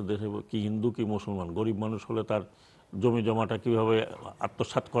যে আমাদের দেশে কি হিন্দু কি মুসলমান, গরিব মানুষ হলে তার জমি জমাটা কীভাবে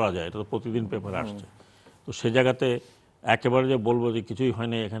আত্মসাৎ করা যায়, এটা তো প্রতিদিন পেপারে আসছে। তো সে জায়গাতে একেবারে যে বলবো যে কিছুই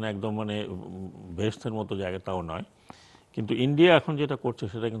হয়নি এখানে, একদম মানে বেহেশতের মতো জায়গা তাও নয়। কিন্তু ইন্ডিয়া এখন যেটা করছে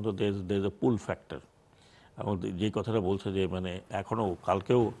সেটা কিন্তু there is a pool factor. এবং যে কথাটা বলছে যে মানে এখনও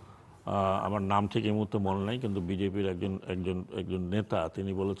কালকেও আমার নাম ঠিক এই মুহূর্তে মনে নাই, কিন্তু বিজেপির একজন নেতা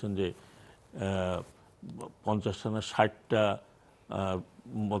তিনি বলেছেন যে 50টা না 60টা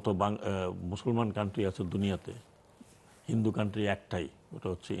মতো মুসলমান কান্ট্রি আছে দুনিয়াতে, হিন্দু কান্ট্রি একটাই, ওটা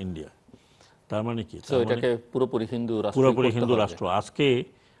হচ্ছে ইন্ডিয়া। তার মানে কি, পুরোপুরি হিন্দু রাষ্ট্র।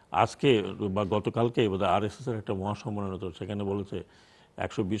 আজকে বা গতকালকে বোধহয় আরএসএস এর একটা মহাসম্মেলন হতো, সেখানে বলেছে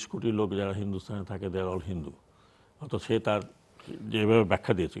 120 কোটি লোক যারা হিন্দুস্তানে থাকে দে আর অল হিন্দু। অত সে তার যেভাবে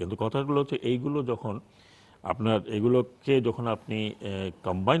ব্যাখ্যা দিয়েছে, কিন্তু কথাগুলো হচ্ছে এইগুলো যখন যখন আপনি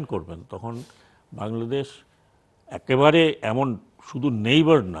কম্বাইন করবেন, তখন বাংলাদেশ একেবারে এমন শুধু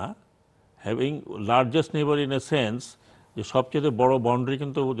নেইবার না, having largest neighbour in a sense যে সবচেয়ে বড় বাউন্ডারি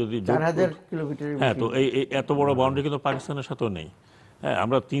কিন্তু যদি 4000 কিলোমিটার, হ্যাঁ, তো এই এত বড় বাউন্ডারি কিন্তু পাকিস্তানের সাথেও নেই। হ্যাঁ,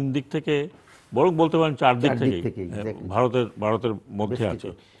 আমরা 3 দিক থেকে, বরং বলতে পারেন 4 দিক থেকেই ভারতের মধ্যে আছে।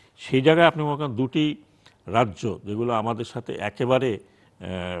 সেই জায়গায় আপনি মনে করেন 2টি রাজ্য যেগুলো আমাদের সাথে একেবারে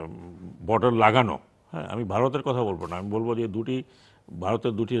বর্ডার লাগানো। হ্যাঁ, আমি ভারতের কথা বলবো না, আমি বলবো যে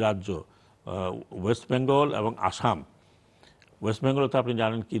ভারতের 2টি রাজ্য, ওয়েস্ট বেঙ্গল এবং আসাম। ওয়েস্ট বেঙ্গলে তো আপনি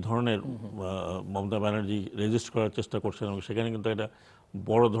জানেন কি ধরনের মমতা ব্যানার্জি রেজিস্ট করার চেষ্টা করছেন, এবং সেখানে কিন্তু একটা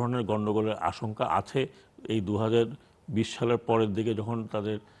বড় ধরনের গণ্ডগোলের আশঙ্কা আছে এই 2020 সালের পরের দিকে, যখন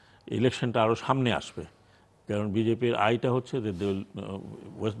তাদের ইলেকশনটা আরও সামনে আসবে। কারণ বিজেপির আইটা হচ্ছে যে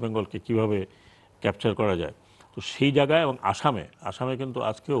ওয়েস্ট বেঙ্গলকে কীভাবে ক্যাপচার করা যায়। তো সেই জায়গায়, এবং আসামে কিন্তু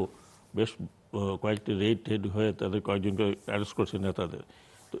আজকেও বেশ কয়েকটি রেড হয়ে তাদের কয়েকজনকে অ্যারেস্ট করছে নেতাদের।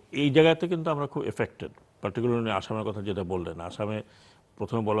 তো এই জায়গাতে কিন্তু আমরা খুব এফেক্টেড, পার্টিকুলারলি আসামের কথা যেটা বললেন। আসামে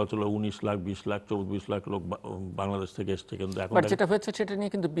প্রথমে বলা ছিল 19 লাখ 20 লাখ 24 লাখ লোক বাংলাদেশ থেকে এসছে, কিন্তু এখন যেটা হয়েছে সেটা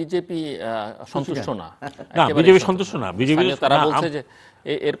নিয়ে কিন্তু বিজেপি সন্তুষ্ট না। বিজেপি সন্তুষ্ট না, বিজেপি তারা বলছে যে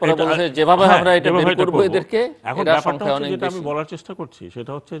এরপরে বলছে যেভাবে আমরা এটা বের করব এদেরকে। এখন ব্যাপারটা হচ্ছে যেটা আমি বলার চেষ্টা করছি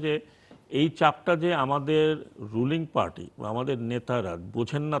সেটা হচ্ছে যে এই চাপটা যে আমাদের রুলিং পার্টি বা আমাদের নেতারা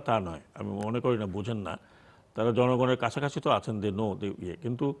বোঝেন না তা নয়, আমি মনে করি না বোঝেন না, তারা জনগণের কাছাকাছি তো আছেন,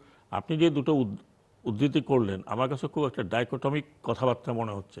 কিন্তু আপনি যে দুটো উদ্ধৃতি করলেন আমার কাছে খুব একটা ডাইকোটমিক কথাবার্তা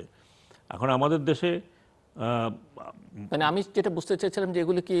মনে হচ্ছে। এখন আমাদের দেশে মানে আমি যেটা বুঝতে চাইছিলাম যে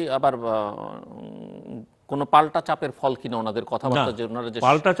এগুলো কি আবার কোনো পাল্টা চাপের ফল কিনা ওনাদের কথাবার্তা, যে ওনারা যে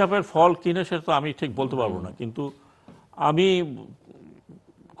পাল্টা চাপের ফল কিনে সেটা তো আমি ঠিক বলতে পারবো না, কিন্তু আমি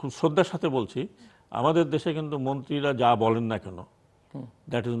খুব শ্রদ্ধার সাথে বলছি আমাদের দেশে কিন্তু মন্ত্রীরা যা বলেন না কেন,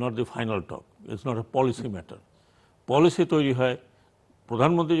 that is not the final talk, it's not a policy matter. Policy তৈরি হয়,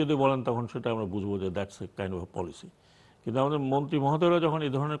 প্রধানমন্ত্রী যদি বলেন তখন সেটা আমরা বুঝবো যে that's a kind of policy. কিন্তু আমাদের মন্ত্রী মহোদয়রা যখন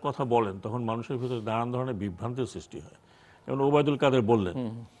এই ধরনের কথা বলেন তখন মানুষের ভিতরে নানান ধরনের বিভ্রান্তির সৃষ্টি হয়। যেমন ওবায়দুল কাদের বললেন,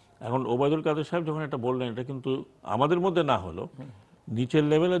 এখন ওবায়দুল কাদের সাহেব যখন এটা বললেন, এটা কিন্তু আমাদের মধ্যে না হলেও নিচের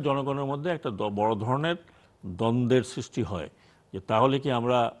লেভেলের জনগণের মধ্যে একটা বড় ধরনের দ্বন্দ্বের সৃষ্টি হয়, যে তাহলে কি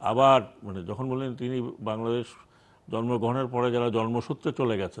আমরা আবার, মানে যখন বললেন তিনি বাংলাদেশ জন্মগ্রহণের পরে যারা জন্মসূত্রে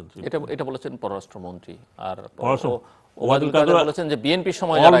চলে গেছেন, এটা বলেছেন পররাষ্ট্রমন্ত্রী, আর ওবায়দুল কাদের বলেছেন যে বিএনপির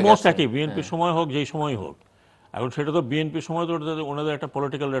সময় অলমোস্ট একই, বিএনপির সময় হোক যেই সময় হোক। এখন সেটা তো বিএনপির সময় তো ওনাদের একটা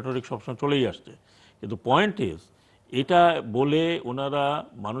পলিটিক্যাল রেটরিক সবসময় চলেই আসছে, কিন্তু পয়েন্ট ইজ এটা বলে ওনারা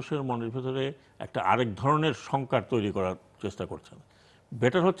মানুষের মনের ভেতরে একটা আরেক ধরনের সংকার তৈরি করার চেষ্টা করছেন।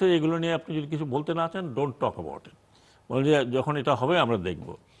 বেটার হচ্ছে এগুলো নিয়ে আপনি যদি কিছু বলতে না চান, ডোন্ট টক অ্যাবাউট ইট, বলে যে যখন এটা হবে আমরা দেখব।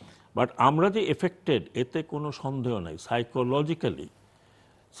 বাট আমরা যে এফেক্টেড এতে কোনো সন্দেহ নাই, সাইকোলজিক্যালি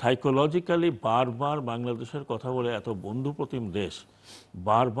সাইকোলজিক্যালি বারবার বাংলাদেশের কথা বলে, এত বন্ধুপ্রতিম দেশ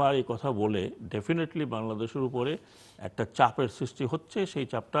বারবার এই কথা বলে ডেফিনেটলি বাংলাদেশের উপরে একটা চাপের সৃষ্টি হচ্ছে। সেই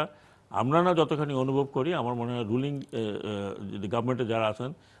চাপটা আমরা না যতখানি অনুভব করি, আমার মনে হয় রুলিং গভর্নমেন্টে যারা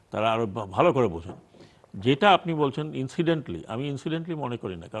আছেন তারা আরও ভালো করে বোঝেন। যেটা আপনি বলছেন ইনসিডেন্টলি, আমি ইনসিডেন্টলি মনে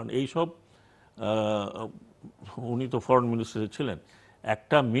করি না, কারণ এইসব উনি তো ফরেন মিনিস্টারে ছিলেন,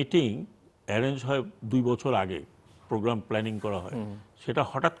 একটা মিটিং অ্যারেঞ্জ হয় 2 বছর আগে, প্রোগ্রাম প্ল্যানিং করা হয়, সেটা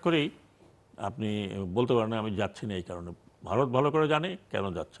হঠাৎ করেই আপনি বলতে পারেন আমি যাচ্ছি না এই কারণে। ভারত ভালো করে জানে কেন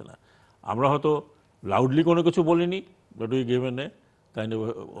যাচ্ছে না। আমরা হয়তো লাউডলি কোনো কিছু বলিনি, but we given a kind of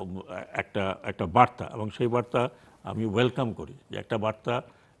একটা বার্তা, এবং সেই বার্তা আমি ওয়েলকাম করি, যে একটা বার্তা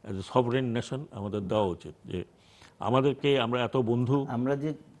অ্যাজ এ সভরেন নেশন আমাদের দেওয়া উচিত, যে আমাদেরকে আমরা এত বন্ধু, আমরা যে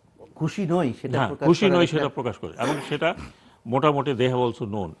খুশি নই সেটা প্রকাশ করি, এবং সেটা মোটামুটি দে হ্যাভ অলসো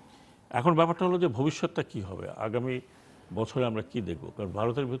নোন। এখন ব্যাপারটা হলো যে ভবিষ্যৎটা কি হবে, আগামী বছরে আমরা কি দেখব, কারণ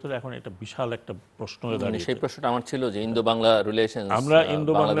ভারতের ভিতরে এখন একটা বিশাল একটা প্রশ্ন হয়ে দাঁড়িয়েছে। সেই প্রশ্নটা আমার ছিল যে ইন্দো বাংলা রিলেশন, আমরা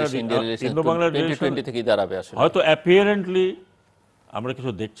ইন্দো বাংলা রিলেশন থেকে দাঁড়াবে আসলে। হয়তো অ্যাপিয়ারেন্টলি আমরা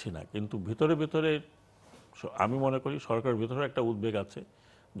কিছু দেখছি না, কিন্তু ভিতরে ভিতরে আমি মনে করি সরকারের ভিতরে একটা উদ্বেগ আছে,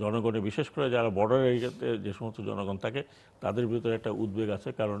 জনগণের, বিশেষ করে যারা বর্ডার এরিয়াতে যে সমস্ত জনগণ থাকে তাদের ভিতরে একটা উদ্বেগ আছে,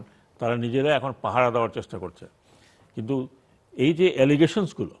 কারণ তারা নিজেরা এখন পাহারা দেওয়ার চেষ্টা করছে। কিন্তু এই যে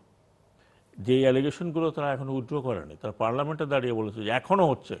অ্যালিগেশনসগুলো, যে অ্যালিগেশনগুলো তারা এখন উইথড্র করেনি, তারা পার্লামেন্টে দাঁড়িয়ে বলেছে যে এখনও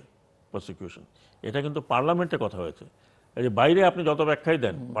হচ্ছে প্রসিকিউশন, এটা কিন্তু পার্লামেন্টে কথা হয়েছে। এই যে বাইরে আপনি যত ব্যাখ্যাই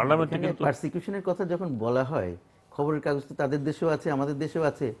দেন, পার্লামেন্টে কিন্তু পারসিকিউশনের কথা যখন বলা হয়, খবরের কাগজ তো তাদের দেশেও আছে, আমাদের দেশেও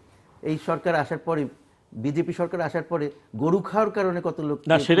আছে। এই সরকার আসার পরে, বিজেপি সরকার আসার পরে গরু খাওয়ার কারণে কত লোক,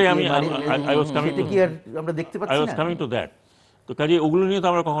 না সেটাই সেটা কি আর আমরা দেখতে পাচ্ছি না? Coming to that. তো কাজে ওগুলো নিয়ে তো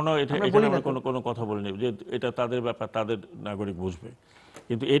আমরা কখনো কোনো কথা বলিনি, যে এটা তাদের ব্যাপার, তাদের নাগরিক বুঝবে।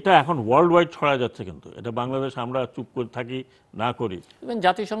 কিন্তু এটা এখন ওয়ার্ল্ড ওয়াইড ছড়া যাচ্ছে, কিন্তু এটা বাংলাদেশ আমরা চুপ করে থাকি না করি,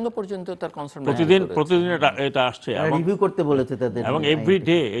 জাতিসংঘ পর্যন্ত তার কনসার্ন প্রতিদিন এটা আসছে, রিভিউ করতে বলেছে তাদের, এবং এভরি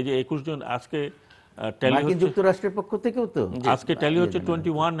ডে। এই যে 21 জন আজকে মার্কিন যুক্তরাষ্ট্রের পক্ষ থেকেও তো আজকে ট্যালি হচ্ছে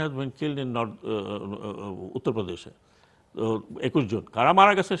 21 হ্যাজ বিন কিলড ইন উত্তরপ্রদেশে। তো 21 জন কারা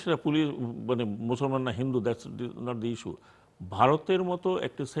মারা গেছে সেটা পুলিশ, মানে মুসলমান না Hindu, that's not the issue. ভারতের মতো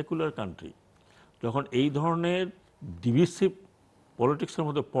একটি সেকুলার কান্ট্রি যখন এই ধরনের ডিভিসিভ পলিটিক্সের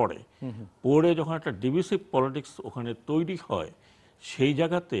মধ্যে পড়ে যখন একটা ডিভিসিভ পলিটিক্স ওখানে তৈরি হয়, সেই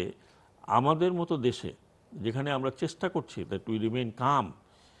জায়গাতে আমাদের মতো দেশে যেখানে আমরা চেষ্টা করছি দ্যাট উই রিমেইন কাম,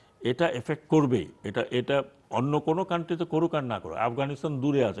 এটা এফেক্ট করবেই। এটা অন্য কোনো কান্ট্রিতে করুক আর না করুক। আফগানিস্তান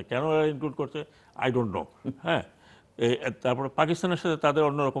দূরে আছে, কেন এরা ইনক্লুড করছে আই ডোন্ট নো। হ্যাঁ, তারপরে পাকিস্তানের সাথে তাদের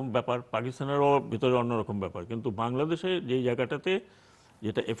অন্যরকম ব্যাপার, পাকিস্তানেরও ভিতরে অন্যরকম ব্যাপার, কিন্তু বাংলাদেশে যেই জায়গাটাতে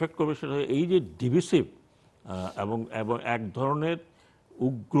যেটা এফেক্ট করবে সেটা এই যে ডিভিসিভ এবং এক ধরনের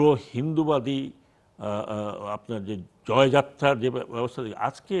উগ্র হিন্দুবাদী আপনার যে জয়যাত্রার যে ব্যবস্থা,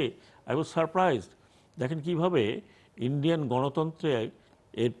 আজকে আই ওয়াজ সারপ্রাইজড। দেখেন কিভাবে ইন্ডিয়ান গণতন্ত্রে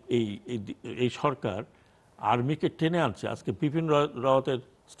এই সরকার আর্মিকে টেনে আনছে। আজকে বিপিন রাওয়াতের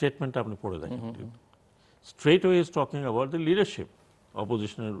স্টেটমেন্টটা আপনি পড়ে দেখেন, straight way is talking about the leadership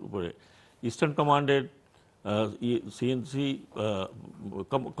অপোজিশনের উপরে। ইস্টার্ন কমান্ডের CNC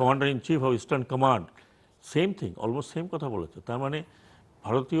commander in chief of eastern command same thing, almost same কথা বলেছে। তার মানে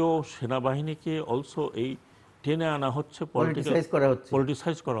ভারতীয় সেনাবাহিনীকে অলসো এই টেনে আনা হচ্ছে,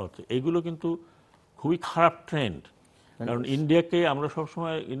 পলিটিসাইজ করা হচ্ছে। এইগুলো কিন্তু খুবই খারাপ ট্রেন্ড। কারণ আমরা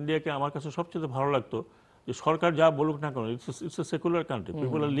সবসময় ইন্ডিয়াকে, আমার কাছে সবচেয়ে ভালো লাগতো যে সরকার যা বলুক না কেন, it's a secular country,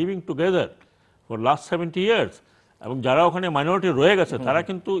 people R living together for last 70 years. এবং যারা ওখানে মাইনরিটি রয়ে গেছে তারা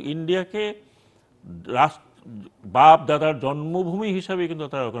কিন্তু ইন্ডিয়াকে বাপ দাদার জন্মভূমি হিসাবে কিন্তু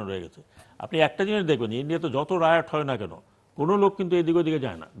তারা ওখানে রয়ে গেছে। আপনি একটা জিনিস দেখবেন, ইন্ডিয়াতে যত রায়ট হয় না কেন, কোনো লোক কিন্তু এদিকে ওদিকে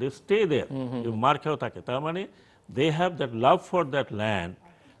যায় না, দে স্টে দেয়ার, মার খেয়েও থাকে। তার মানে they have that love for that land,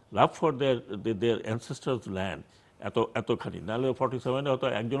 love for their ancestors land এতখানি, নাহলে 47-এ হয়তো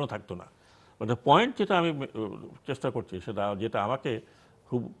একজনও থাকতো না। বাট দ্য পয়েন্ট যেটা আমি চেষ্টা করছি, সেটা যেটা আমাকে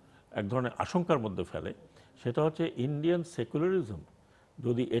খুব এক ধরনের আশঙ্কার মধ্যে ফেলে, সেটা হচ্ছে ইন্ডিয়ান সেকুলারিজম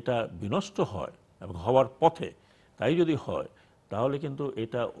যদি এটা বিনষ্ট হয় এবং হওয়ার পথে, তাই যদি হয়, তাহলে কিন্তু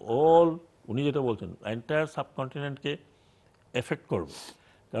এটা উনি যেটা বলছেন এন্টায়ার সাবকন্টিনেন্টকে এফেক্ট করবে।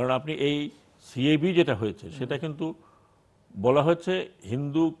 কারণ আপনি এই সিএবি যেটা হয়েছে সেটা কিন্তু বলা হচ্ছে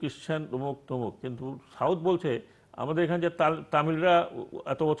হিন্দু খ্রিস্টান তমুক তমুক, কিন্তু সাউথ বলছে আমাদের এখানে যে তামিলরা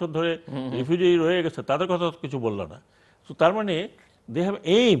এত বছর ধরে রিফিউজি রয়ে গেছে তাদের কথা কিছু বললো না। তো তার মানে দে হ্যাভ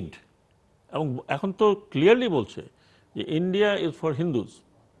এইমড, এবং এখন তো ক্লিয়ারলি বলছে যে ইন্ডিয়া ইজ ফর হিন্দুজ।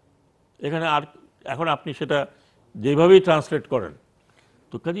 এখানে আর এখন আপনি সেটা যেভাবেই ট্রান্সলেট করেন,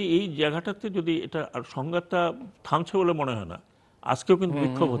 তো কাজে এই জায়গাটাতে যদি এটা আর সংঘাতটা থামছে বলে মনে হয় না। আজকেও কিন্তু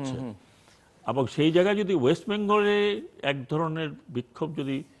বিক্ষোভ হচ্ছে, এবং সেই জায়গায় যদি ওয়েস্ট বেঙ্গলে এক ধরনের বিক্ষোভ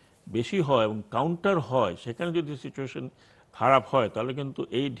যদি বেশি হয় এবং কাউন্টার হয়, সেখানে যদি সিচুয়েশন খারাপ হয়, তাহলে কিন্তু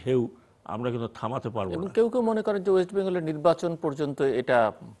এই ঢেউ আমরা কিন্তু থামাতে পারবো এবং না। কেউ কেউ মনে করেন যে ওয়েস্ট বেঙ্গলের নির্বাচন পর্যন্ত এটা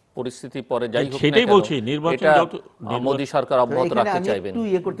পরিস্থিতি পরে যাই হোক না সেটাই কেন, বলছি, নির্বাচন এটা যত মোদী সরকার অব্যাহত এখানে রাখতে আমি চাইবেন। একটু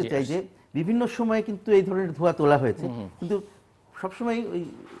ইয়ে করতে চাই যে বিভিন্ন সময়ে কিন্তু এই ধরনের ধোঁয়া তোলা হয়েছে, কিন্তু সবসময় ওই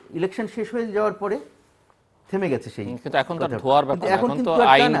ইলেকশন শেষ হয়ে যাওয়ার পরে থেমে গেছে সেই। কিন্তু এখন তো আর ধোয়ার ব্যাপার না, এখন এখন কিন্তু তো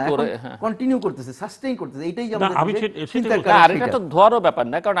আইন না, করে কন্টিনিউ করতেছে, সাস্টেইন করতেছে, এইটাই না, আমি আমাদের সেটাই চিন্তার বলছি। কারণ। আর এটা তো ধোয়ারও ব্যাপার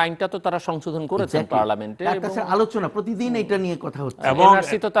না, কারণ আইনটা তো তারা সংশোধন করেছেন Exactly. পার্লামেন্টে, তার এবং কাছে আলোচনা প্রতিদিন এটা নিয়ে কথা হচ্ছে, এবং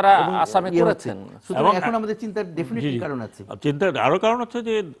এনআরসি তো তারা আসামে ইয়ে করেছেন। হচ্ছে। সুতরাং এখন আমাদের চিন্তার ডেফিনেটলি কারণ আছে। চিন্তার আরো কারণ হচ্ছে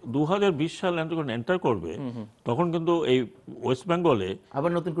যে 2020 সাল যখন এন্টার করবে, তখন কিন্তু এই ওয়েস্ট বেঙ্গলে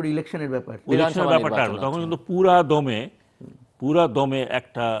আবার নতুন করে ইলেকশনের ব্যাপার, ইলেকশনের ব্যাপারটা আসবে, তখন কিন্তু পুরা দমে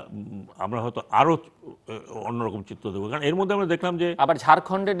একটা আমরা হয়তো আরো অন্যরকম চিত্র দেবো। কারণ এর মধ্যে আমরা দেখলাম যে আবার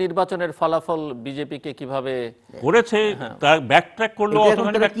ঝাড়খণ্ডের নির্বাচনের ফলাফল বিজেপিকে কিভাবে করেছে, তার ব্যাক ট্র্যাক করলো, এটা এখন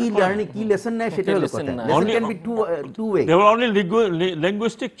তারা কি লার্নিং, কি লেসন নেয় সেটা হলো কথা। Lesson can be two way. দেওয়ার অনলি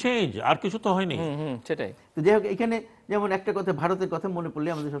লিঙ্গুইস্টিক চেঞ্জ, আর কিছু তো হয়নি। সেটাই। তো যাই হোক, এখানে যেমন একটা কথা, ভারতের কথা মনে পড়লে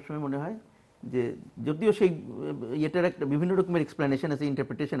আমাদের সবসময় মনে হয় যে যদিও সেই এটার একটা বিভিন্ন রকমের এক্সপ্লেনেশন আছে,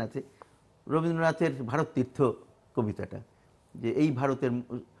 ইন্টারপ্রিটেশন আছে। রবীন্দ্রনাথের ভারত তীর্থ কবিতাটা, যে এই ভারতের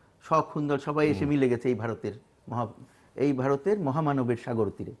শখ সুন্দর সবাই এসে মিলে গেছে এই ভারতের মহামানবের সাগর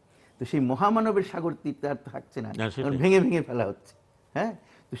তীরে। তো সেই মহামানবের সাগর তীরটা আর থাকছে না, ভেঙে ভেঙে ফেলা হচ্ছে। হ্যাঁ,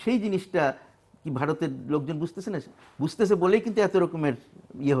 তো সেই জিনিসটা কি ভারতের লোকজন বুঝতেছে না? বুঝতেছে বলেই কিন্তু এত রকমের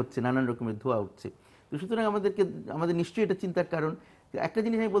ইয়ে হচ্ছে, নানান রকমের ধোঁয়া উঠছে। তো সুতরাং আমাদের নিশ্চয়ই এটা চিন্তার কারণ। একটা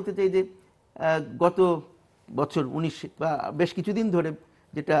জিনিস আমি বলতে চাই যে গত বছর 19 বা বেশ কিছুদিন ধরে,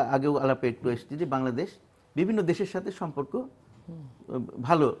 যেটা আগেও আলাপে একটু এসছে, যে বাংলাদেশ বিভিন্ন দেশের সাথে সম্পর্ক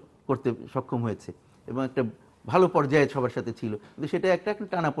ভালো করতে সক্ষম হয়েছে এবং একটা ভালো পর্যায়ে সবার সাথে ছিল, কিন্তু সেটা একটা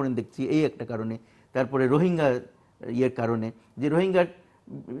টানাপোড়েন দেখছি এই একটা কারণে। তারপরে রোহিঙ্গা ইয়ের কারণে, যে রোহিঙ্গার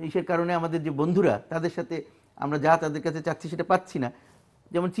ইসের কারণে আমাদের যে বন্ধুরা, তাদের সাথে আমরা যা তাদের কাছে চাচ্ছি সেটা পাচ্ছি না।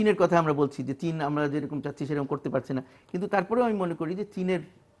 যেমন চীনের কথা আমরা বলছি, যে চীন আমরা যেরকম চাচ্ছি সেরকম করতে পারছে না, কিন্তু তারপরেও আমি মনে করি যে চীনের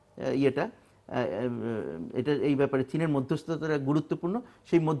এটা এই ব্যাপারে চীনের মধ্যস্থতাটা গুরুত্বপূর্ণ।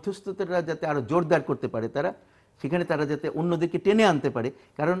 সেই মধ্যস্থতাটা যাতে আরো জোরদার করতে পারে তারা, সেখানে তারা যাতে অন্যদেরকে টেনে আনতে পারে।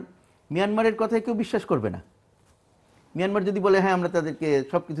 কারণ মিয়ানমারের কথায় কেউ বিশ্বাস করবে না। মিয়ানমার যদি বলে হ্যাঁ আমরা তাদেরকে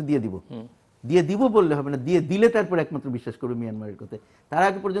সবকিছু দিয়ে দিব বললে হবে না, দিয়ে দিলে তারপর একমাত্র বিশ্বাস করবে মিয়ানমারের কথায়। তার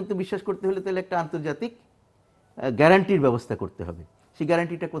আগে পর্যন্ত বিশ্বাস করতে হলে তাহলে একটা আন্তর্জাতিক গ্যারান্টির ব্যবস্থা করতে হবে। সেই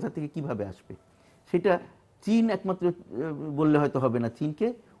গ্যারান্টিটা কোথা থেকে কিভাবে আসবে, সেটা চীন একমাত্র বললে হয়তো হবে না, চীনকে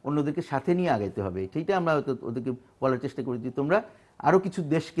অন্যদেরকে সাথে নিয়ে আগাইতে হবে। সেইটা আমরা হয়তো ওদেরকে বলার চেষ্টা করি যে তোমরা আরও কিছু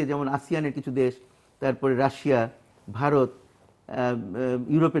দেশকে, যেমন আসিয়ানের কিছু দেশ, তারপরে রাশিয়া, ভারত,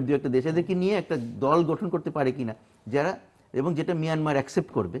 ইউরোপের দু একটা দেশ, এদেরকে নিয়ে একটা দল গঠন করতে পারে কিনা যারা, এবং যেটা মিয়ানমার অ্যাকসেপ্ট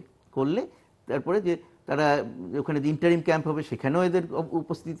করলে তারপরে যে তারা ওখানে যে ইন্টারিম ক্যাম্প হবে সেখানেও এদের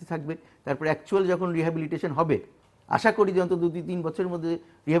উপস্থিতি থাকবে। তারপরে অ্যাকচুয়াল যখন রিহ্যাবিলিটেশন হবে, আশা করি যে অন্তত 2-3 বছরের মধ্যে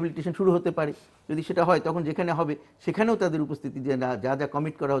রিহ্যাবিলিটেশন শুরু হতে পারে। যদি সেটা হয়, তখন যেখানে হবে সেখানেও তাদের উপস্থিতি, যে যা যা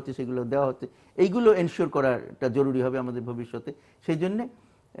কমিট করা হচ্ছে সেগুলো দেওয়া হচ্ছে, এইগুলো এনশিওর করাটা জরুরি হবে আমাদের ভবিষ্যতে। সেই জন্যে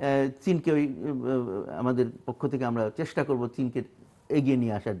চীনকে আমাদের পক্ষ থেকে আমরা চেষ্টা করব চীনকে এগিয়ে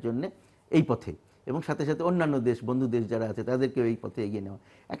নিয়ে আসার জন্য এই পথে, এবং সাথে সাথে অন্যান্য দেশ, বন্ধু দেশ যারা আছে তাদেরকেও এই পথে এগিয়ে নেওয়া।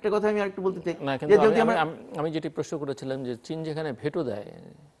 একটা কথা আমি আরেকটু বলতে চাই, যে যদি আমি যেটি প্রশ্ন করেছিলাম যে চীন যেখানে ভেটো দেয়,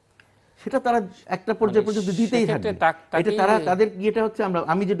 সেটা তারা একটা পর্যায় পর্যন্ত দিতেই থাকবে। এটা তারা তাদের ইয়েটা হচ্ছে,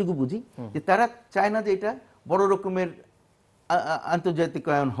 আমি যেটুকু বুঝি যে তারা চায় না যে এটা বড় রকমের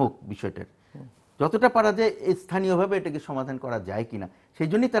আন্তর্জাতিকায়ন হোক বিষয়টার, যতটা পারা যায় স্থানীয়ভাবে এটাকে সমাধান করা যায় কিনা, সেই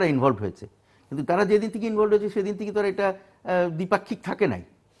জন্যই তারা ইনভলভ হয়েছে। কিন্তু তারা যেদিন থেকে ইনভলভ হয়েছে সেদিন থেকে তারা এটা দ্বিপাক্ষিক থাকে নাই,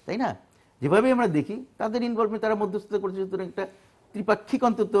 তাই না? যেভাবে আমরা দেখি তাদের ইনভলভমেন্ট, তারা মধ্যস্থতা করেছে, সুতরাং একটা ত্রিপাক্ষিক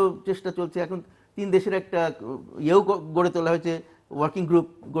অন্তত চেষ্টা চলছে। এখন 3 দেশের একটা ইয়েও গড়ে তোলা হয়েছে, ওয়ার্কিং গ্রুপ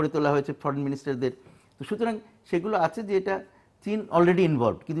গড়ে তোলা হয়েছে ফরেন মিনিস্টারদের। তো সুতরাং সেগুলো আছে যে এটা চীন অলরেডি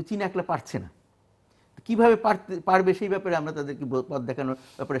ইনভলভ, কিন্তু চীন একলা পারছে না। কিভাবে পারবে সেই ব্যাপারে আমরা তাদেরকে পথ দেখানোর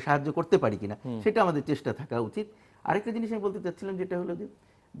ব্যাপারে সাহায্য করতে পারি কিনা, সেটা আমাদের চেষ্টা থাকা উচিত। আরেকটা জিনিস আমি বলতে চাচ্ছিলাম, যেটা হলো যে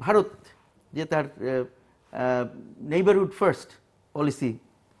ভারত যে তার নেইবারহুড ফার্স্ট পলিসি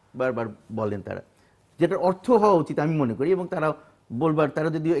বারবার বলেন তারা, যেটার অর্থ হওয়া উচিত আমি মনে করি, এবং তারা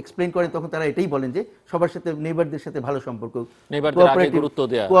যদি এক্সপ্লেইন করেন তখন তারা এটাই বলেন যে সবার সাথে, নেইবারদের সাথে ভালো সম্পর্ক,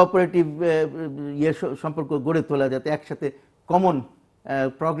 কোঅপারেটিভ সম্পর্ক গড়ে তোলা, যাতে একসাথে কমন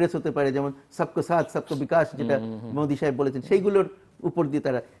প্রগ্রেস হতে পারে, যেমন সবকো সাথ সবকো বিকাশ, যেটা মোদী সাহেব বলেছেন, সেইগুলোর উপর দিয়ে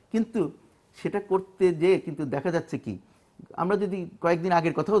তারা, কিন্তু সেটা করতে যে কিন্তু দেখা যাচ্ছে কি, আমরা যদি কয়েকদিন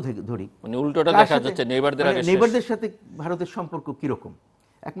আগের কথাও ধরি, মানে উল্টোটা দেখা যাচ্ছে, নেইবারদের সাথে ভারতের সম্পর্ক কিরকম।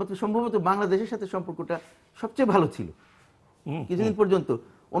 একমাত্র সম্ভবত বাংলাদেশের সাথে সম্পর্কটা সবচেয়ে ভালো ছিল কিছুদিন পর্যন্ত।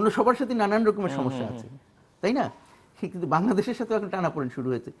 অন্য সবার সাথে নানান রকমের সমস্যা আছে, তাই না? কিন্তু বাংলাদেশের সাথে এখন টানাপোড়েন শুরু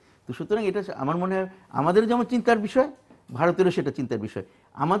হয়েছে। তো সুতরাং এটা আমার মনে হয় আমাদের যেমন চিন্তার বিষয়, ভারতেরও সেটা চিন্তার বিষয়।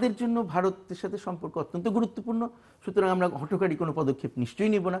 আমাদের জন্য ভারতের সাথে সম্পর্ক অত্যন্ত গুরুত্বপূর্ণ, সুতরাং আমরা হঠকারী কোনো পদক্ষেপ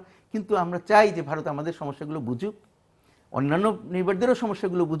নিশ্চয়ই নেব না। কিন্তু আমরা চাই যে ভারত আমাদের সমস্যাগুলো বুঝুক, অন্যান্য নেইবারদেরও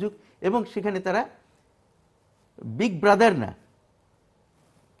সমস্যাগুলো বুঝুক, এবং সেখানে তারা বিগ ব্রাদার না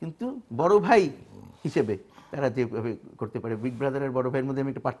কিন্তু বড় ভাই হিসেবে তারা যেভাবে করতে পারে, বিগ ব্রাদার আর বড় ভাইয়ের মধ্যে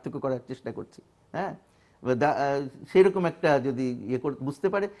আমি একটা পার্থক্য করার চেষ্টা করছি, হ্যাঁ, সেই রকম একটা যদি বুঝতে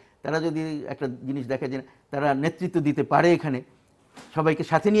পারে, তারা যদি একটা জিনিস দেখে যে তারা নেতৃত্ব দিতে পারে, এখানে সবাইকে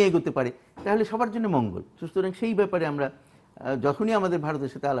সাথে নিয়ে এগোতে পারে, তাহলে সবার জন্য মঙ্গল। সুতরাং সেই ব্যাপারে আমরা যখনই আমাদের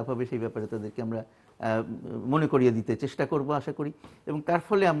ভারতের সাথে আলাপ হবে, সেই ব্যাপারে তাদেরকে আমরা মনে করিয়ে দিতে চেষ্টা করব আশা করি, এবং তার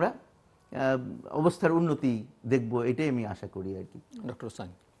ফলে আমরা অবস্থার উন্নতি দেখব, এটাই আমি আশা করি আর কি। ডক্টর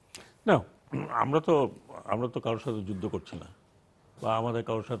হোসাইন, না, আমরা তো কারোর সাথে যুদ্ধ করছি না, বা আমাদের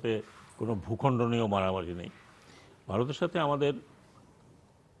কারোর সাথে কোনো ভূখণ্ড নিয়েও মারামারি নেই। ভারতের সাথে আমাদের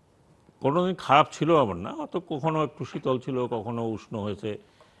কোনোদিন খারাপ ছিল এমন না, হয়তো কখনো একটু শীতল ছিল, কখনো উষ্ণ হয়েছে।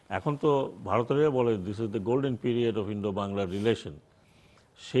 এখন তো ভারতের বলে this is the golden period of Indo Bangla relation.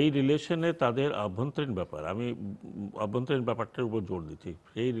 সেই রিলেশনে তাদের আভ্যন্তরীণ ব্যাপার, আমি আভ্যন্তরীণ ব্যাপারটার উপর জোর দিচ্ছি,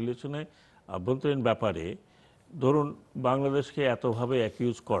 সেই রিলেশনে আভ্যন্তরীণ ব্যাপারে ধরুন বাংলাদেশকে এতভাবে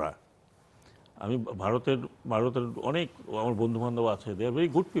অ্যাকিউজ করা, আমি ভারতের অনেক আমার বন্ধুবান্ধব আছে, দে are very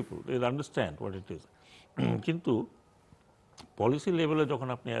good people, they understand what it is, কিন্তু পলিসি লেভেলে যখন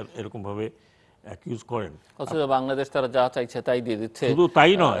আপনি এরকমভাবে অ্যাকিউজ করেন, অথচ বাংলাদেশ তারা যা চাইছে তাই দিয়ে দিচ্ছে। শুধু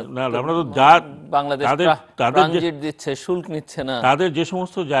তাই নয়, না আমরা তো যা বাংলাদেশ ট্রানজিট দিচ্ছে, শুল্ক নিচ্ছে না, তাদের যে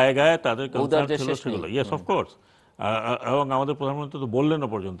সমস্ত জায়গায় তাদের কনসার্ন ছিল সেগুলো, ইয়েস অফকোর্স। এবং আমাদের প্রধানমন্ত্রী তো বললেন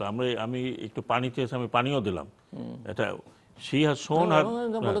পর্যন্ত, আমি একটু পানি চেয়েছি, আমি পানিও দিলাম। এটা শি হ্যাজ শোন,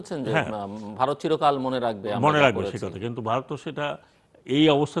 বলেছেন যে ভারত চিরকাল মনে রাখবে সে কথা, কিন্তু ভারত তো সেটা এই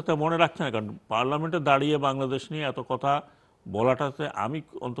অবস্থাতে মনে রাখছে না, কারণ পার্লামেন্টে দাঁড়িয়ে বাংলাদেশ নিয়ে এত কথা বলাটাতে আমি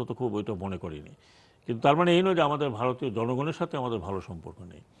অন্তত খুব ওইটা মনে করিনি। কিন্তু তার মানে এই নয় যে আমাদের ভারতীয় জনগণের সাথে আমাদের ভালো সম্পর্ক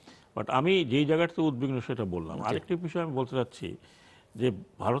নেই। বাট আমি যেই জায়গাটাতে উদ্বিগ্ন সেটা বললাম। আরেকটি বিষয় আমি বলতে চাচ্ছি যে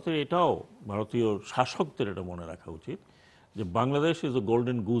ভারতের এটাও, ভারতীয় শাসকদের এটা মনে রাখা উচিত যে Bangladesh is a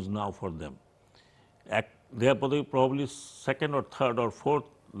golden Goodge now for them. They are probably second or third or fourth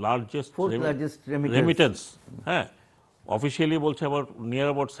largest remittance. হ্যাঁ, অফিসিয়ালি বলছে নিয়ার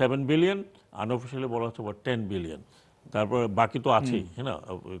অ্যাবাউট 7 বিলিয়ন, আনঅফিসিয়ালি বলা হচ্ছে আবার 10 বিলিয়ন, তারপরে বাকি তো আছেই, হ্যাঁ।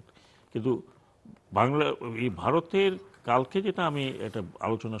 কিন্তু এই ভারতের কালকে যেটা আমি একটা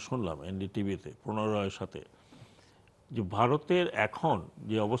আলোচনা শুনলাম এনডিটিভিতে প্রণয় রায়ের সাথে, যে ভারতের এখন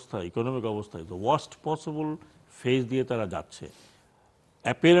যে অবস্থা, ইকোনমিক অবস্থা, দ্য ওয়ার্স্ট পসিবল ফেজ দিয়ে তারা যাচ্ছে।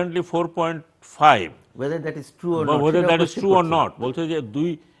 Apparently 4.5, whether that is true or not, বলছে যে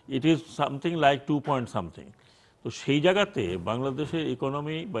it is something like 2 point something. তো সেই জায়গাতে বাংলাদেশের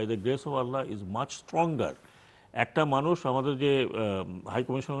economy by the grace of Allah is much stronger. একটা মানুষ, আমাদের যে হাই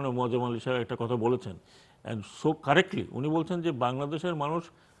কমিশনার মোয়াজ্জেম আলী সাহেব একটা কথা বলেছেন, অ্যান্ড সো কারেক্টলি, উনি বলছেন যে বাংলাদেশের মানুষ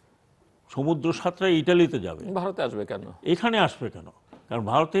সমুদ্র সাঁতরায় ইটালিতে যাবে, ভারতে আসবে কেন, এখানে আসবে কেন? কারণ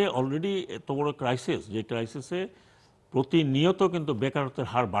ভারতে অলরেডি এত বড় ক্রাইসিস, যে ক্রাইসিসে প্রতিনিয়ত কিন্তু বেকারত্বের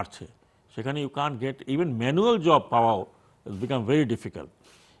হার বাড়ছে। সেখানে you can't gate even manual job পাওয়াও বিকাম ভেরি ডিফিকাল্ট।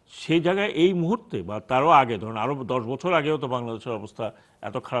 সেই জায়গায় এই মুহূর্তে বা তারও আগে, ধরুন আরও 10 বছর আগেও তো বাংলাদেশের অবস্থা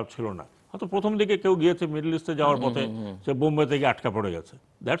এত খারাপ ছিল না। হয়তো প্রথম দিকে কেউ গিয়েছে মিডল ইস্টে যাওয়ার পথে, সে বোম্বে থেকে আটকা পড়ে গেছে,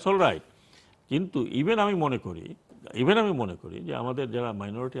 দ্যাটস অল রাইট। কিন্তু ইভেন আমি মনে করি যে আমাদের যারা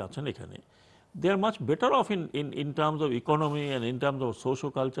মাইনরিটি আছেন এখানে, দে আর much better of in terms of economy and in terms of socio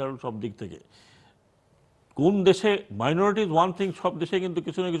cultural সব দিক থেকে। কোন দেশে মাইনরিটি ওয়ান থিং, সব দেশে কিন্তু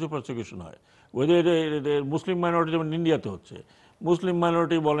কিছু না কিছু প্রসিকিউশন হয়। ওদের মুসলিম মাইনরিটি যেমন ইন্ডিয়াতে হচ্ছে, মুসলিম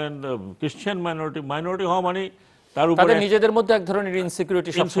মাইনরিটি বলেন, খ্রিস্টান মাইনরিটি হওয়া মানে তার উপরে নিজেদের মধ্যে এক ধরনের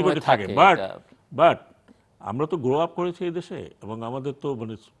ইনসিকিউরিটি থাকে। বাট আমরা তো গ্রো আপ করেছি এই দেশে, এবং আমাদের তো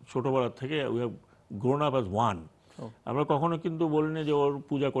মানে ছোটবেলা থেকে we have grown up as one. আমরা কখনো কিন্তু বলিনি যে ওর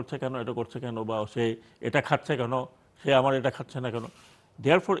পূজা করছে কেন, এটা করছে কেন, বা সে এটা খাচ্ছে কেন, সে আমার এটা খাচ্ছে না কেন।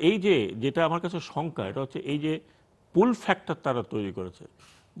 দেয়ারফর এই যেটা আমার কাছে শঙ্কা, এটা হচ্ছে এই যে পুল ফ্যাক্টর তারা তৈরি করেছে,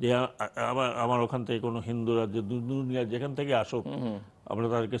 যে আমার ওখান থেকে কোনো হিন্দু রাজ্যে, দুনিয়া যেখান থেকে আসুক, আমরা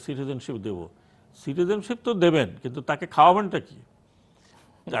তাদেরকে সিটিজেনশিপ দেব। সিটিজেনশিপ তো দেবেন, কিন্তু তাকে খাওয়াবেনটা কি?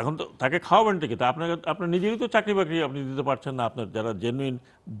 এখন তো তাকে খাওয়াবেনটা কি? তা আপনার নিজেরই তো চাকরি বাকরি আপনি দিতে পারছেন না, আপনার যারা জেনুইন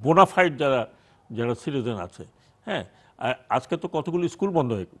বোনাফাইড যারা সিটিজেন আছে। হ্যাঁ, আজকে তো কতগুলো স্কুল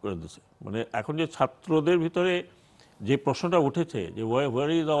বন্ধ করে দিয়েছে। মানে এখন যে ছাত্রদের ভিতরে যে প্রশ্নটা উঠেছে যে war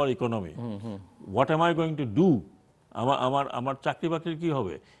is our economy, what M I going to do, আমার চাকরি বাকরির কী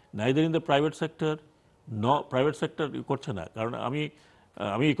হবে? Neither in the private sector, private sector করছে না। কারণ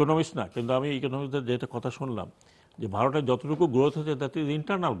আমি ইকোনমিস্ট না, কিন্তু আমি ইকোনমিস্টদের যেটা কথা শুনলাম, যে ভারতের যতটুকু গ্রোথ হচ্ছে দ্যাট ইজ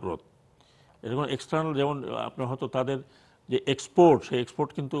ইন্টারনাল গ্রোথ, এরকম এক্সটার্নাল যেমন আপনার হয়তো তাদের যে এক্সপোর্ট সেই এক্সপোর্ট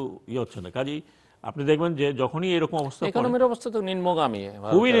কিন্তু ইয়ে হচ্ছে না। কাজেই আপনি দেখবেন যে যখনই এরকম অবস্থা, ইকোনমির অবস্থা তো নিম্নগামী,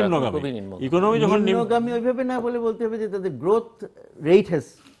 খুবই নিম্নগামী, ইকোনমি যখন নিম্নগামী ওইভাবে না বলে বলতে হবে যে তাদের growth rate has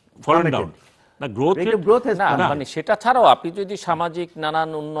foreign down, না গ্রোথ হ্যাজ না মানে সেটা ছাড়াও আপনি যদি সামাজিক নানান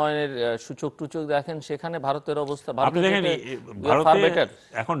উন্নয়নের সূচক টুচক দেখেন সেখানে ভারতের অবস্থা, আপনি দেখেন ভারতে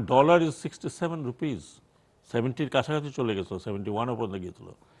এখন ডলার ইজ 67 রুপিস, 70-র কাছাকাছি চলে গেছিল, 71 পর্যন্ত গিয়েছিল।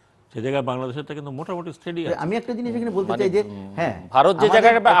 সেই জায়গায় বাংলাদেশেরটা কিন্তু মোটামুটি স্টেডি আছে। আমি একটা জিনিস এখানে বলতে চাই যে হ্যাঁ, ভারত যে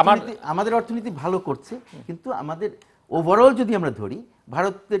জায়গায় আমাদের অর্থনীতি ভালো করছে, কিন্তু আমাদের ওভারঅল যদি আমরা ধরি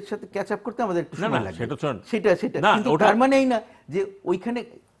ভারতের সাথে ক্যাচ আপ করতে আমাদের একটু সময় লাগবে। সেটা কিন্তু তার মানে এই না যে ওইখানে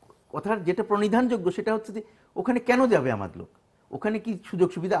কথার যেটা প্রণিধানযোগ্য সেটা হচ্ছে যে ওখানে কেন যাবে আমার লোক, ওখানে কি সুযোগ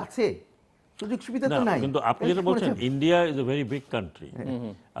সুবিধা আছে? সুযোগ সুবিধা তো নাই। কিন্তু আপনি যেটা বলছেন India is a very big country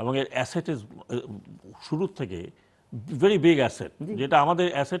এবং এর অ্যাসেট ইজ শুরু থেকে ভেরি বিগ অ্যাসেট, যেটা আমাদের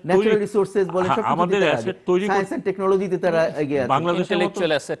অ্যাসেট ন্যাচারাল রিসোর্সেস বলে সব আমাদের অ্যাসেট তৈরি সায়েন্স এন্ড টেকনোলজিতে তারা এগিয়ে আছে।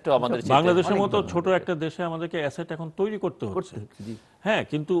 বাংলাদেশের মতো ছোট একটা দেশে আমাদেরকে অ্যাসেট এখন তৈরি করতে হচ্ছে। হ্যাঁ,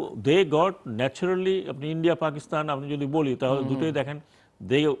 কিন্তু দে গট ন্যাচারালি, আপনি ইন্ডিয়া পাকিস্তান আপনি যদি বলি তাহলে দুটোই দেখেন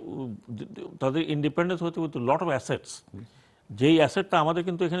তাদের ইন্ডিপেন্ডেন্স হতে উইথ লট অফ অ্যাসেটস, যেই অ্যাসেটটা আমাদের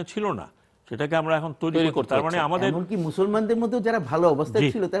কিন্তু এখানে ছিল না, সেটাকে আমরা এখন তৈরি করতে। তার মানে আমাদের এমনকি মুসলমানদের মধ্যে যারা ভালো অবস্থায়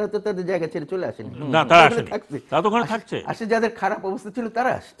ছিল তারা তো তাদের জায়গা ছেড়ে চলে আসেনি, না তারা আসেনি, তারা তো ওখানে থাকছে। আসে যাদের খারাপ অবস্থা ছিল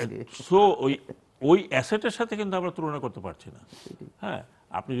তারা আসছে। সো ওই অ্যাসেটের সাথে কিন্তু আমরা তুলনা করতে পারছি না। হ্যাঁ,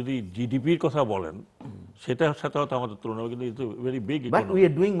 আপনি যদি জিডিপির কথা বলেন সেটার সাথে হয়তো আমাদের তুলনা হবে, কিন্তু it's very big economy, but we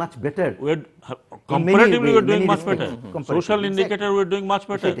are doing much better, we are comparatively we are doing much better, social indicator we are doing much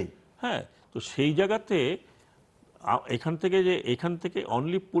better. হ্যাঁ, তো সেই জায়গাতে এখান থেকে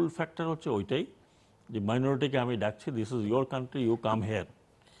অনলি পুল ফ্যাক্টর হচ্ছে ওইটাই যে মাইনরিটিকে আমি ডাকছি, this is your country, you come here.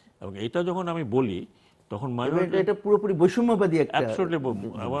 এবং এটা যখন আমি বলি তখন মাইনরিটি, এটা পুরোপুরি বৈষম্যবাদী একটা, অ্যাবসলিউটলি,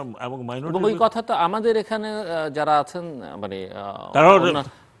 এবং মাইনরিটি ওই কথা তো আমাদের এখানে যারা আছেন মানে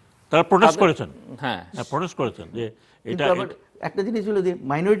তারা প্রোটেস্ট করেছেন। হ্যাঁ, প্রোটেস্ট করেছেন যে এটা একটা জিনিস হলো যে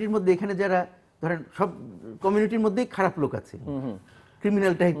মাইনরিটির মধ্যে এখানে যারা ধরেন সব কমিউনিটির মধ্যেই খারাপ লোক আছে,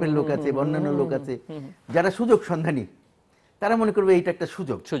 ক্রিমিনাল টাইপের লোক আছে, অন্যান্য লোক আছে, যারা সুযোগ সন্ধানী, তারা মনে করবে এইটা একটা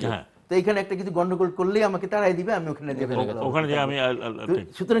সুযোগ। তো এখানে একটা কিছু গন্ডগোল করলেই আমাকে তাড়াই দিবে, আমি ওখানে যাবো, ওখানে যে আমি।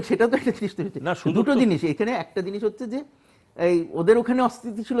 সুতরাং সেটাও তো একটা জিনিস তৈরি হচ্ছে। দুটো জিনিস এখানে, একটা জিনিস হচ্ছে যে এই ওদের ওখানে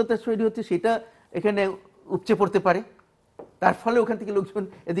অস্থিতিশীলতা তৈরি হচ্ছে, সেটা এখানে উপচে পড়তে পারে, তার ফলে ওখান থেকে লোকজন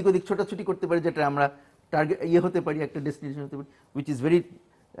এদিক ওদিক ছোটাছুটি করতে পারে, যেটা আমরা টার্গেট হতে পারি, একটা ডেস্টিনেশন হতে পারি, which is very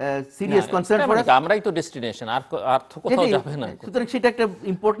serious concern for us. আমরাই তো ডেস্টিনেশন, আর তো কোথাও যাবে না। সুতরাং সেটা একটা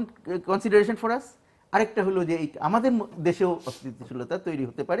ইম্পর্টেন্ট কনসিডারেশন ফর আস। আরেকটা হলো যে আমাদের দেশেও অস্থিতিশীলতা তৈরি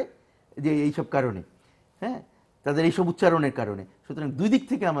হতে পারে যে এইসব কারণে, হ্যাঁ, তাদের এইসব উচ্চারণের কারণে। সুতরাং দুই দিক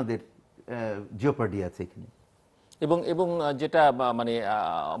থেকে আমাদের জিওপার্ডি আছে এখানে। এবং যেটা মানে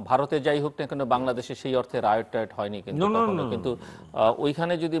ভারতে যাই হোক না কেন, বাংলাদেশে সেই অর্থে রায়ট টায়ট হয়নি কিন্তু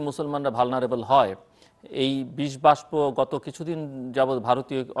ওইখানে যদি মুসলমানরা ভালনারেবল হয়, এই বিষ বাষ্প গত কিছুদিন যাবৎ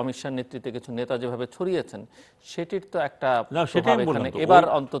ভারতীয় অমিত শাহ নেতৃত্বে কিছু নেতা যেভাবে ছড়িয়েছেন, সেটির তো একটা এবার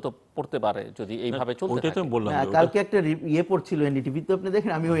অন্তত পড়তে পারে যদি এইভাবে চলতে থাকে। কালকে একটা পড়ছিল এনডিটিভি, তো আপনি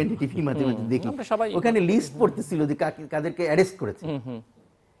দেখেন, আমিও এনডিটিভি মাঝে মাঝে দেখি, ওখানে লিস্ট পড়তেছিল যে কাদেরকে অ্যারেস্ট করেছে।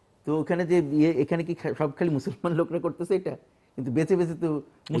 তো ওখানে যে এখানে কি সব খালি মুসলমান লোকরা করতেছে এটা, কিন্তু বেঁচে বেঁচে তো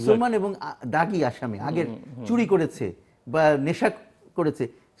মুসলমান এবং দাগি আসামি, আগের চুরি করেছে বা নেশা করেছে,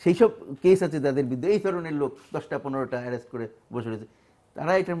 সেই সব কেস আছে তাদের বিরুদ্ধে। এই ধরনের লোক 10টা-15টা অ্যারেস্ট করে বসে রয়েছে।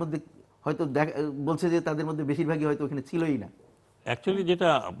 তারা এটার মধ্যে হয়তো বলছে যে তাদের মধ্যে বেশিরভাগই হয়তো ওখানে ছিলই না। অ্যাকচুয়ালি যেটা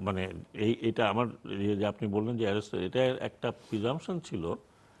মানে এটা আমার যে আপনি বললেন যে অ্যারেস্ট, এটা একটা প্রিজাম্পশন ছিল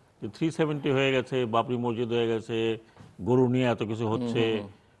যে 370 হয়ে গেছে, বাবরি মসজিদ হয়ে গেছে, গরু নিয়ে এত কিছু হচ্ছে,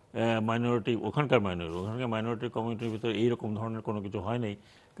 মাইনরিটি ওখানকার মাইনরিটি কমিউনিটির ভিতরে এইরকম ধরনের কোনো কিছু হয় নাই,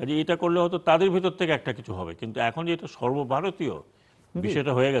 কাজে এটা করলে হয়তো তাদের ভিতর থেকে একটা কিছু হবে। কিন্তু এখন যে এটা সর্বভারতীয়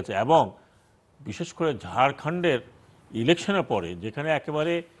বিষয়টা হয়ে গেছে, এবং বিশেষ করে ঝাড়খণ্ডের ইলেকশনের পরে যেখানে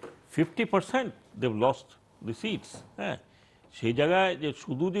একেবারে 50% দেভ লস্ট দি সিটস, হ্যাঁ, সেই জায়গায় যে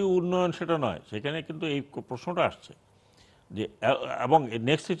শুধু যে উন্নয়ন সেটা নয়, সেখানে কিন্তু এই প্রশ্নটা আসছে যে, এবং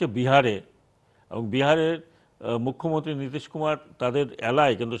নেক্সট হচ্ছে বিহারে, এবং বিহারের মুখ্যমন্ত্রী নীতিশ কুমার তাদের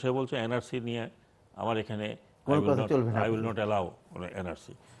এলায়, কিন্তু সে বলছে এনআরসি নিয়ে আমার এখানে I will not allow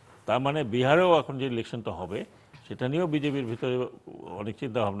NRC. তার মানে বিহারেও এখন যে ইলেকশনটা হবে সেটা নিয়েও বিজেপির ভিতরে অনেক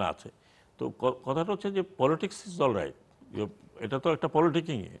চিন্তা ভাবনা আছে। তো কথাটা হচ্ছে যে পলিটিক্স ইজ অল রাইট, এটা তো একটা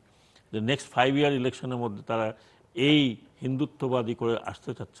পলিটিকিং, যে নেক্সট 5 ইয়ার ইলেকশনের মধ্যে তারা এই হিন্দুত্ববাদী করে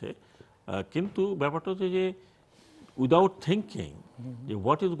আসতে চাচ্ছে। কিন্তু ব্যাপারটা হচ্ছে যে উইদাউট থিঙ্কিং যে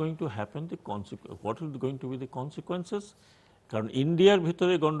what is going to happen, what is going to B the consequences. কারণ ইন্ডিয়ার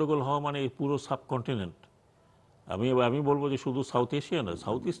ভিতরে গন্ডগোল হওয়া মানে পুরো সাবকন্টিনেন্ট আমি বলবো যে শুধু সাউথ এশিয়া না,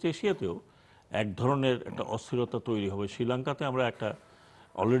 সাউথ ইস্ট এশিয়াতেও এক ধরনের একটা অস্থিরতা তৈরি হবে। শ্রীলঙ্কাতে আমরা একটা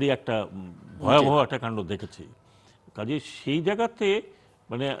অলরেডি একটা ভয়াবহ একটা কাণ্ড দেখেছি। কাজে সেই জায়গাতে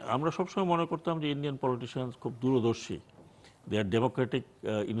মানে আমরা সবসময় মনে করতাম যে ইন্ডিয়ান পলিটিশিয়ানস খুব দূরদর্শী, দেয়ার Democratic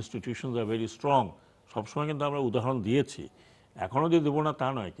institutions are very strong, সবসময় কিন্তু আমরা উদাহরণ দিয়েছি, এখনও যে দেবো না তা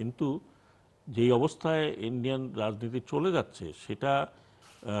নয়, কিন্তু যেই অবস্থায় ইন্ডিয়ান রাজনীতি চলে যাচ্ছে সেটা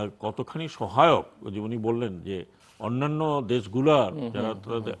কতখানি সহায়ক, যে উনি বললেন যে অন্যান্য দেশগুলার যারা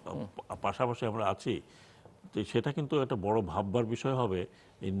পাশাপাশি আমরা আছি, তো সেটা কিন্তু একটা বড় ভাববার বিষয় হবে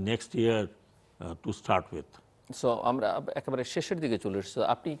in next year to start with. So আমরা একেবারে শেষের দিকে চলে এসেছি।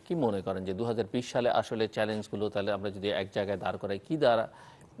 আপনি কি মনে করেন যে 2020 সালে আসলে চ্যালেঞ্জগুলো তাহলে আমরা যদি এক জায়গায় দাঁড় করাই কি দ্বারা,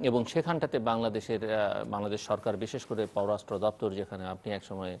 এবং সেখানটাতে বাংলাদেশ সরকার বিশেষ করে পররাষ্ট্র দপ্তর যেখানে আপনি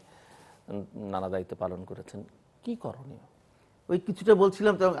একসময় নানা দায়িত্ব পালন করেছেন, কি করণীয়? ওই কিছুটা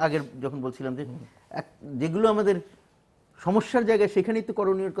বলছিলাম তো আগের যখন বলছিলাম যে যেগুলো আমাদের সমস্যার জায়গায় সেখানেই তো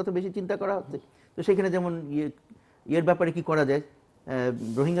করণীয়ের কথা বেশি চিন্তা করা হচ্ছে। তো সেখানে যেমন ইয়ের ব্যাপারে কি করা যায়,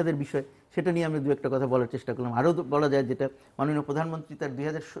 রোহিঙ্গাদের বিষয়, সেটা নিয়ে আমি দু একটা কথা বলার চেষ্টা করলাম। আরও বলা যায় যেটা মাননীয় প্রধানমন্ত্রী তার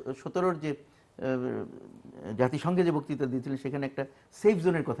 2017 যে জাতিসংঘে যে বক্তৃতা দিয়েছিলেন সেখানে একটা সেফ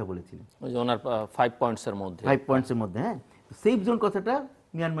জোনের কথা বলেছিলেন, ওই যে ওনার 5 পয়েন্টসের মধ্যে 5 পয়েন্টসের মধ্যে। হ্যাঁ, সেফ জোন কথাটা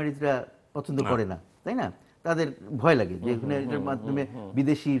মিয়ানমারিজরা পছন্দ করে না, তাই না? তাদের ভয় লাগে যে এখানে এটার মাধ্যমে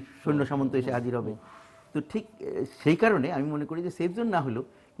বিদেশি সৈন্য সামন্ত এসে হাজির হবে। তো ঠিক সেই কারণে আমি মনে করি যে সেফ জোন না হলেও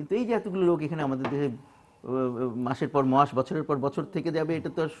কিন্তু এই যে এতগুলো লোক এখানে আমাদের দেশে মাসের পর মাস বছরের পর বছর থেকে যাবে, এটা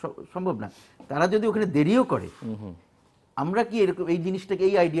তো সম্ভব না। তারা যদি ওখানে দেরিও করে, আমরা কি এরকম এই জিনিসটাকে,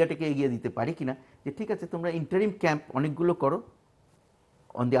 এই আইডিয়াটাকে এগিয়ে দিতে পারি কিনা যে ঠিক আছে তোমরা ইন্টারিম ক্যাম্প অনেকগুলো করো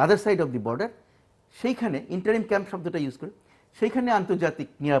on the other side of the border, সেইখানে ইন্টারিম ক্যাম্প শব্দটা ইউজ করে সেইখানে আন্তর্জাতিক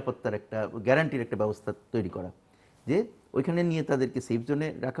নিরাপত্তার একটা গ্যারান্টির একটা ব্যবস্থা তৈরি করা, যে ওইখানে নিয়ে তাদেরকে সেফ জোনে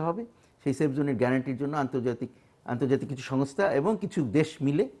রাখা হবে। সেই সেফ জোনের গ্যারান্টির জন্য আন্তর্জাতিক কিছু সংস্থা এবং কিছু দেশ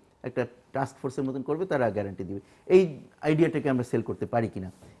মিলে একটা টাস্ক ফোর্সের মতন করবে, তারা গ্যারান্টি দিবে। এই আইডিয়াটাকে আমরা সেল করতে পারি কিনা।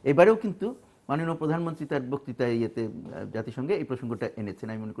 এবারেও কিন্তু মাননীয় প্রধানমন্ত্রী তার বক্তৃতায় জাতিসংঘে এই প্রসঙ্গটা এনেছেন।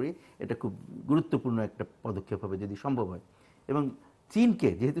 আমি মনে করি এটা খুব গুরুত্বপূর্ণ একটা পদক্ষেপ হবে যদি সম্ভব হয়। এবং চীনকে,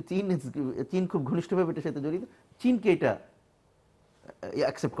 যেহেতু চীন খুব ঘনিষ্ঠভাবে এটার সাথে জড়িত, চীনকে এটা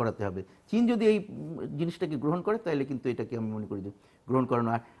অ্যাকসেপ্ট করাতে হবে। চীন যদি এই জিনিসটাকে গ্রহণ করে তাহলে কিন্তু এটাকে আমি মনে করি যে গ্রহণ করানো।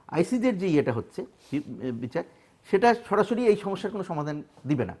 আর আইসিজের যে ইয়েটা হচ্ছে বিচার, সেটা সরাসরি এই সমস্যার কোনো সমাধান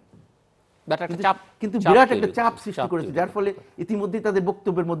দিবে না, কিন্তু বিরাট একটা চাপ সৃষ্টি করেছে, যার ফলে ইতিমধ্যেই তাদের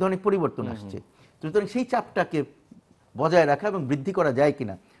বক্তব্যের মধ্যে অনেক পরিবর্তন আসছে। সুতরাং সেই চাপটাকে বজায় রাখা এবং বৃদ্ধি করা যায়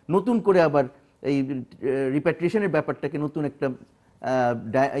কিনা, নতুন করে আবার এই রিপ্যাট্রিয়েশনের ব্যাপারটাকে নতুন একটা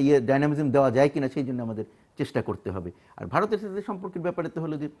ডাইনামিজম দেওয়া যায় কিনা, সেই জন্য আমাদের চেষ্টা করতে হবে। আর ভারতের সাথে সম্পর্কের ব্যাপারে তো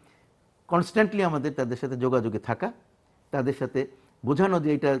হলো যে কনস্ট্যান্টলি আমাদের তাদের সাথে যোগাযোগে থাকা, তাদের সাথে বোঝানো যে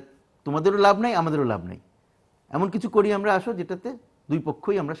এটা তোমাদেরও লাভ নাই আমাদেরও লাভ নাই, এমন কিছু করি আমরা আসো যেটাতে দুই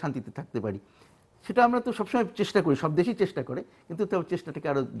পক্ষই আমরা শান্তিতে থাকতে পারি। সেটা আমরা তো সবসময় চেষ্টা করি, সব দেশই চেষ্টা করে, কিন্তু তাও চেষ্টাটাকে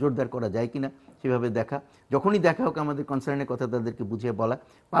আরও জোরদার করা যায় কিনা সেভাবে দেখা। যখনই দেখা হোক আমাদের কনসার্নের কথা তাদেরকে বুঝিয়ে বলা,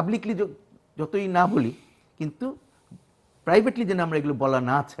 পাবলিকলি যতই না বলি কিন্তু প্রাইভেটলি যেন আমরা এগুলো বলা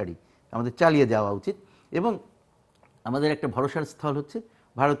না ছাড়ি, আমাদের চালিয়ে যাওয়া উচিত। এবং আমাদের একটা ভরসার স্থল হচ্ছে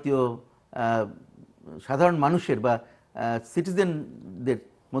ভারতীয় সাধারণ মানুষের বা সিটিজেনদের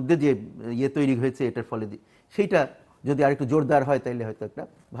মধ্যে যে ইয়ে তৈরি হয়েছে এটার ফলে, সেইটা যদি আরেকটু জোরদার হয় তাহলে হয়তো একটা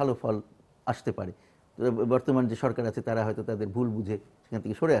ভালো ফল আসতে পারে। বর্তমান যে সরকার আছে তারা হয়তো তাদের ভুল বুঝে সেখান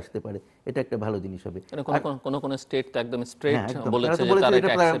থেকে সরে আসতে পারে, এটা একটা ভালো জিনিস হবে। কোন স্টেট তো একদম স্ট্রেট বলেছে যে তারা এটা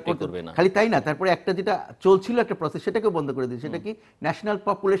অ্যাকসেপ্ট করবে না। খালি তাই না, তারপরে একটা যেটা চলছিল একটা প্রসেস, সেটাকে বন্ধ করে দিয়েছে। সেটা কি ন্যাশনাল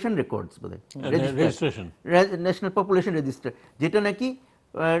পপুলেশন রেকর্ডস বোধহয়, রেজিস্ট্রেশন, ন্যাশনাল পপুলেশন রেজিস্টার, যেটা নাকি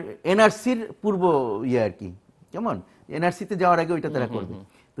এনআরসির পূর্ব ইয়ে আর কি, কেমন এনআরসিতে যাওয়ার আগে ওইটা তারা করবে।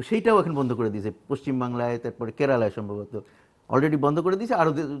 তো সেইটাও এখন বন্ধ করে দিয়েছে পশ্চিমবাংলায়, তারপরে কেরালায় সম্ভবত অলরেডি বন্ধ করে দিয়েছে,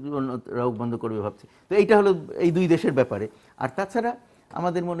 আরও বন্ধ করবে ভাবছে। তো এইটা হলো এই দুই দেশের ব্যাপারে। আর তাছাড়া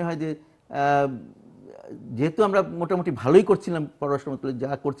আমাদের মনে হয় যে যেহেতু আমরা মোটামুটি ভালোই করছিলাম পররাষ্ট্র মন্ত্রণালয়, যা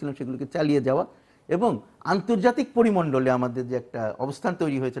করছিলাম সেগুলোকে চালিয়ে যাওয়া, এবং আন্তর্জাতিক পরিমণ্ডলে আমাদের যে একটা অবস্থান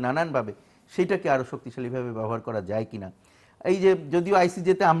তৈরি হয়েছে নানানভাবে, সেইটাকে আরও শক্তিশালীভাবে ব্যবহার করা যায় কিনা। এই যে যদিও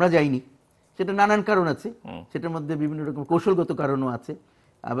আইসিজেতে আমরা যাইনি, সেটা নানান কারণ আছে, সেটার মধ্যে বিভিন্ন রকম কৌশলগত কারণও আছে।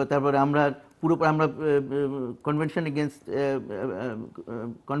 আবার তারপরে আমরা convention against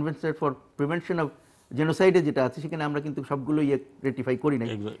convention for prevention of জেনোসাইডে যেটা আছে সেখানে আমরা কিন্তু সবগুলো রেটিফাই করি নাই।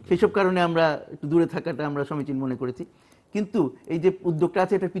 সেই সব কারণে আমরা একটু দূরে থাকাটা আমরা সমীচীন মনে করেছি। কিন্তু এই যে উদ্যোগটা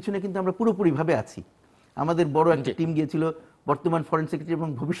আছে এটার পিছনে কিন্তু আমরা পুরোপুরিভাবে আছি। আমাদের বড় একটা টিম গিয়েছিল, বর্তমান ফরেন সেক্রেটারি এবং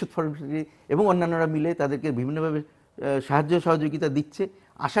ভবিষ্যৎ ফরেন সেক্রেটারি এবং অন্যান্যরা মিলে তাদেরকে বিভিন্নভাবে সাহায্য সহযোগিতা দিচ্ছে।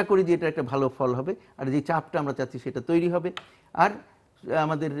 আশা করি যে এটা একটা ভালো ফল হবে, আর যে চাপটা আমরা চাচ্ছি সেটা তৈরি হবে। আর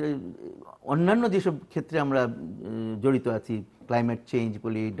আমাদের অন্যান্য যেসব ক্ষেত্রে আমরা জড়িত আছি, ক্লাইমেট চেঞ্জ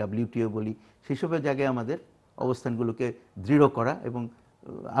বলি, WTO বলি, সেসবের জায়গায় আমাদের অবস্থানগুলোকে দৃঢ় করা এবং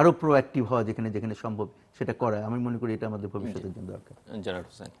আরো প্রোঅ্যাক্টিভ হওয়া যেখানে যেখানে সম্ভব সেটা করা, আমি মনে করি এটা আমাদের ভবিষ্যতের জন্য দরকার। জেনারেল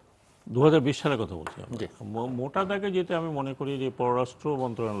হোসেন, 2020 সালের কথা বলছি। মোটা দাগে যেটা আমি মনে করি যে পররাষ্ট্র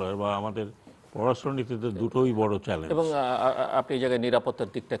মন্ত্রণালয় বা আমাদের পররাষ্ট্র নীতিতে দুটোই বড় চ্যালেঞ্জ, এবং আপনি এই জায়গায়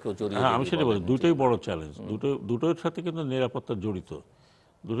নিরাপত্তার দিকটাকেও জড়িয়ে, হ্যাঁ আমি সেটা বলি, দুটোই বড় চ্যালেঞ্জ, দুটোর সাথে কিন্তু নিরাপত্তা জড়িত,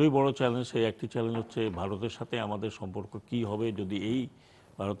 দুটোই বড় চ্যালেঞ্জ। সেই একটি চ্যালেঞ্জ হচ্ছে ভারতের সাথে আমাদের সম্পর্ক কি হবে যদি এই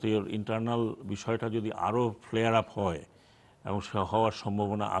ভারতীয় ইন্টারনাল বিষয়টা যদি আরও ফ্লেয়ার আপ হয়, এবং হওয়ার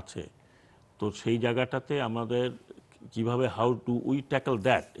সম্ভাবনা আছে, তো সেই জায়গাটাতে আমাদের কিভাবে how to we tackle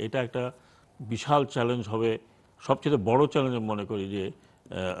that, এটা একটা বিশাল চ্যালেঞ্জ হবে। সবচেয়ে বড় চ্যালেঞ্জ মনে করি যে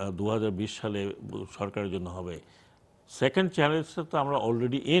 2020 সালে সরকারের জন্য হবে। সেকেন্ড চ্যালেঞ্জটা তো আমরা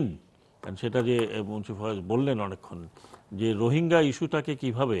অলরেডি ইন, সেটা যে মুন্সি ফয়েজ বললেন অনেকক্ষণ, যে রোহিঙ্গা ইস্যুটাকে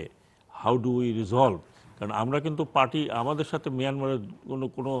কিভাবে হাউ ডু উই রিজলভ। কারণ আমরা কিন্তু পার্টি, আমাদের সাথে মিয়ানমারের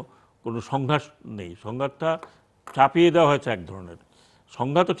কোনো সংঘাত নেই, সংঘাতটা চাপিয়ে দেওয়া হয়েছে এক ধরনের,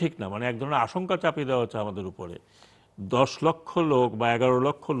 সংঘাত তো ঠিক না, মানে এক ধরনের আশঙ্কা চাপিয়ে দেওয়া হচ্ছে আমাদের উপরে। 10 লক্ষ লোক বা 11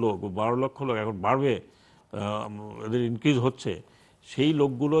 লক্ষ লোক বা 12 লক্ষ লোক এখন বাড়বে, এদের ইনক্রিজ হচ্ছে, সেই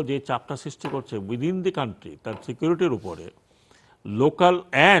লোকগুলো যে চাপটা সৃষ্টি করছে উইদিন দি কান্ট্রি তার সিকিউরিটির উপরে, local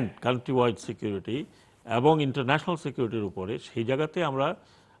and country wide security এবং ইন্টারন্যাশনাল সিকিউরিটির উপরে, সেই জায়গাতে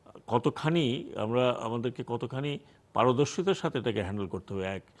আমাদেরকে কতখানি পারদর্শিতার সাথে এটাকে হ্যান্ডেল করতে হবে।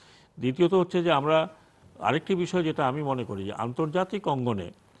 এক, দ্বিতীয়ত হচ্ছে যে আমরা আরেকটি বিষয় যেটা আমি মনে করি যে আন্তর্জাতিক অঙ্গনে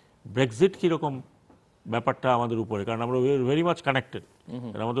ব্রেক্সিট কীরকম ব্যাপারটা আমাদের উপরে, কারণ আমরা ভেরি মাচ কানেক্টেড,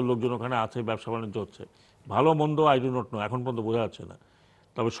 আমাদের লোকজন ওখানে আছে, ব্যবসা বাণিজ্য হচ্ছে, ভালো মন্দ আই ডু নট নো, এখন পর্যন্ত বোঝা যাচ্ছে না।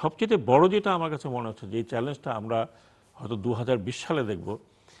 তবে সবচেয়ে বড় যেটা আমার কাছে মনে হচ্ছে যে চ্যালেঞ্জটা আমরা হয়তো 2020 সালে দেখব,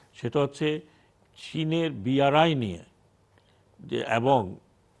 সেটা হচ্ছে চীনের BRI নিয়ে, যে এবং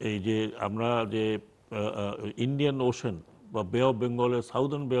এই যে আমরা যে ইন্ডিয়ান ওশেন বা বে অফ বেঙ্গলের,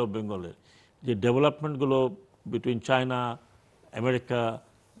 সাউদার্ন বে অফ বেঙ্গলের যে ডেভেলপমেন্টগুলো বিটুইন চায়না, আমেরিকা,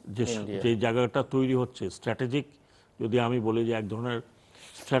 যে জায়গাটা তৈরি হচ্ছে স্ট্র্যাটেজিক, যদি আমি বলি যে এক ধরনের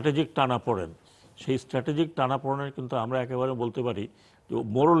স্ট্র্যাটেজিক টানাপোড়েন, সেই স্ট্র্যাটেজিক টানাপোড়েনের কিন্তু আমরা একেবারে বলতে পারি যে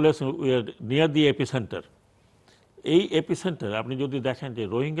more or less we are near the epicentre. এই এপিসেন্টার আপনি যদি দেখেন যে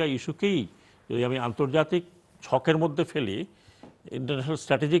রোহিঙ্গা ইস্যুকেই যদি আমি আন্তর্জাতিক ছকের মধ্যে ফেলি, ইন্টারন্যাশনাল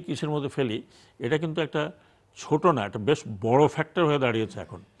স্ট্র্যাটেজিক ইস্যুর মধ্যে ফেলি, এটা কিন্তু একটা ছোট না, একটা বেশ বড় ফ্যাক্টর হয়ে দাঁড়িয়েছে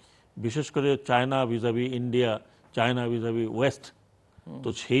এখন, বিশেষ করে চায়না ভিজাভি ইন্ডিয়া, চায়না ভিজাভি ওয়েস্ট। তো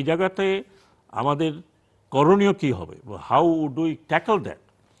সেই জায়গাতে আমাদের করণীয় কী হবে, how do we tackle that.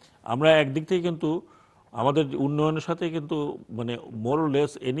 আমরা একদিক থেকে কিন্তু আমাদের উন্নয়নের সাথে কিন্তু মানে more or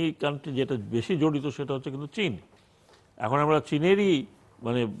less any country যেটা বেশি জড়িত সেটা হচ্ছে কিন্তু চীন। এখন আমরা চীনেরই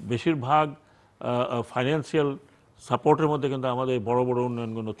মানে বেশিরভাগ ফাইন্যান্সিয়াল সাপোর্টের মধ্যে কিন্তু আমাদের বড় বড়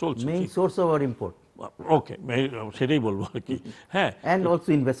উন্নয়নগুলো চলছে। Main source of our import. ওকে, সেটাই বলবো আর কি। হ্যাঁ, অ্যান্ড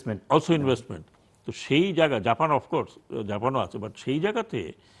অলসো ইনভেস্টমেন্ট। তো সেই জায়গা, জাপান অফকোর্স, জাপানও আছে, বাট সেই জায়গাতে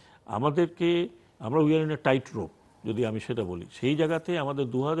আমাদেরকে, আমরা we are in a tight rope যদি আমি সেটা বলি, সেই জায়গাতে আমাদের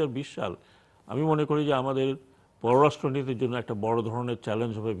 2020 সাল আমি মনে করি যে আমাদের পররাষ্ট্রনীতির জন্য একটা বড় ধরনের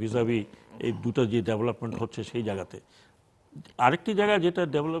চ্যালেঞ্জ হবে ভিজাভি এই দুটো যে ডেভেলপমেন্ট হচ্ছে সেই জায়গাতে। আরেকটি জায়গা যেটা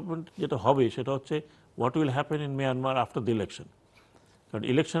ডেভেলপমেন্ট যেটা হবে সেটা হচ্ছে what will happen in Myanmar after the election. কারণ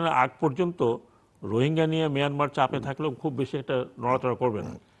ইলেকশনের আগ পর্যন্ত রোহিঙ্গা নিয়ে মিয়ানমার চাপে থাকলেও খুব বেশি একটা নড়াচড়া করবে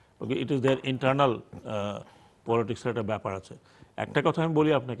না। ওকে, ইট ইজ দেয়ার ইন্টারনাল পলিটিক্সের একটা ব্যাপার আছে। একটা কথা আমি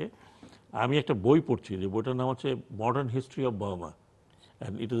বলি আপনাকে, আমি একটা বই পড়ছি, যে বইটার নাম হচ্ছে modern history of Burma,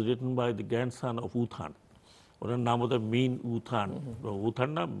 and it is written by the grandson of উথান। ওটার নাম হচ্ছে মিন উথান, উথান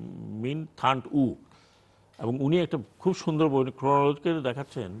না মিন থান্ট উ। এবং উনি একটা খুব সুন্দর বই ক্রোনোলজিক্যালি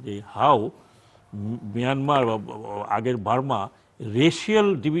দেখাচ্ছেন যে হাউ মিয়ানমার বা আগের বার্মা রেশিয়াল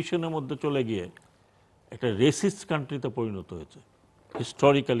ডিভিশনের মধ্যে চলে গিয়ে একটা রেসিস্ট কান্ট্রিতে পরিণত হয়েছে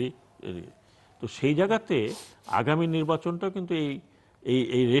হিস্টোরিক্যালি। তো সেই জায়গাতে আগামী নির্বাচনটা কিন্তু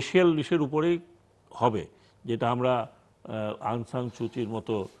এই রেশিয়াল ইস্যুর উপরেই হবে, যেটা আমরা আং সান সুচির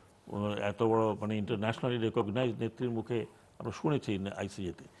মতো এত বড় মানে ইন্টারন্যাশনালি রেকগনাইজ নেত্রীর মুখে আমরা শুনেছি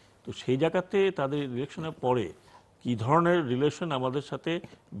ICJ-তে। তো সেই জায়গাতে তাদের ইলেকশনের পরে কী ধরনের রিলেশন আমাদের সাথে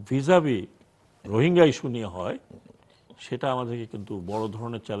ভিজাভি রোহিঙ্গা ইস্যু নিয়ে হয়, সেটা আমাদেরকে কিন্তু বড়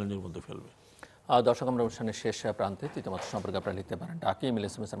ধরনের চ্যালেঞ্জের মধ্যে ফেলবে। দর্শক, আমরা অনুষ্ঠানের শেষ প্রান্তে তৃতীয় মাত্রা সম্পর্কে আপনারা লিখতে পারেন ডাকি, ইমেল,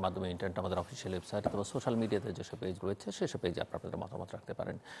 SMS এর মাধ্যমে, ইন্টারনেট, আমাদের অফিসিয়াল ওয়েবসাইট অথবা সোশ্যাল মিডিয়াতে যেসব পেজ রয়েছে সেসব পেজে আপনাদের মতামত রাখতে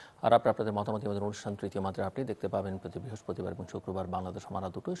পারেন। আর আপনাদের মতামত আমাদের অনুষ্ঠান তৃতীয় মাত্রা আপনি দেখতে পাবেন প্রতি বৃহস্পতিবার এবং শুক্রবার বাংলাদেশ আমার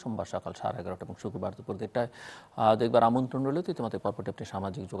দুটোই, সোমবার সকাল 11:30 এবং শুক্রবার দুপুর 1:30টায় দেখবার আমন্ত্রণ রইল। তৃতীয় মাত্রা পর্বটি আপনি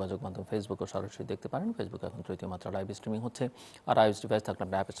সামাজিক যোগাযোগ মাধ্যম ফেসবুকও সরাসরি দেখতে পারেন। ফেসবুকে এখন তৃতীয় মাত্রা লাইভ স্ট্রিমিং হচ্ছে। আর iOS ডিভাইস থাকলে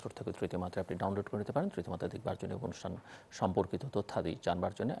আপনি অ্যাপ স্টোর থেকে তৃতীয় মাত্রা আপনি ডাউনলোড করে নিতে পারেন। তৃতীয় মাত্রা দেখবার জন্য অনুষ্ঠান সম্পর্কিত তথ্যাদি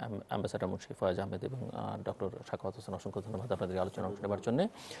জানবার জন্য অ্যাম্বাসেডর মুন্সি, ফয়েজ আহমেদ এবং ডক্টর সাখাওয়াত হোসেন, অসংখ্য ধন্যবাদ আপনাদের আলোচনা অংশ নেবার জন্য।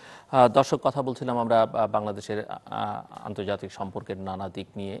 দর্শক, কথা বলছিলাম আমরা বাংলাদেশের আন্তর্জাতিক সম্পর্কের নানা দিক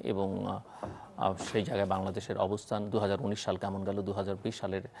নিয়ে এবং সেই জায়গায় বাংলাদেশের অবস্থান 2019 সাল কেমন গেল, 2020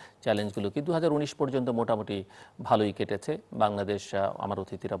 সালের চ্যালেঞ্জগুলো কি। 2019 পর্যন্ত মোটামুটি ভালোই কেটেছে। বাংলাদেশ, আমার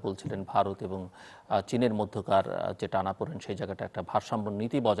অতিথিরা বলছিলেন, ভারত এবং চীনের মধ্যকার যে টানাপোড়েন সেই জায়গাটা একটা ভারসাম্য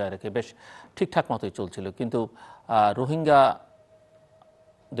নীতি বজায় রেখে বেশ ঠিকঠাক মতোই চলছিল। কিন্তু রোহিঙ্গাদেরকে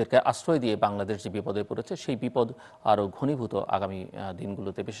আশ্রয় দিয়ে বাংলাদেশ যে বিপদে পড়েছে সেই বিপদ আরও ঘনীভূত আগামী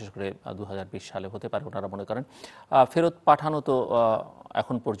দিনগুলোতে, বিশেষ করে 2020 সালে হতে পারে ওনারা মনে করেন। ফেরত পাঠানো তো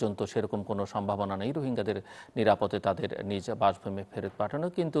এখন পর্যন্ত সেরকম কোনো সম্ভাবনা নেই রোহিঙ্গাদের নিরাপদে তাদের নিজ বাসভূমে ফেরত পাঠানো,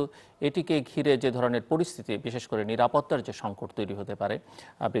 কিন্তু এটিকে ঘিরে যে ধরনের পরিস্থিতি, বিশেষ করে নিরাপত্তার যে সংকট তৈরি হতে পারে,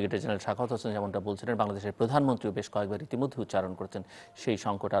 ব্রিগেডিয়ার জেনারেল সাখাওয়াত হোসেন যেমনটা বলছিলেন, বাংলাদেশের প্রধানমন্ত্রীও বেশ কয়েকবার ইতিমধ্যে উচ্চারণ করছেন, সেই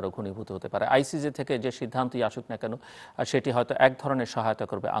সংকট আরও ঘনীভূত হতে পারে। আইসিজে থেকে যে সিদ্ধান্তই আসুক না কেন সেটি হয়তো এক ধরনের সহায়তা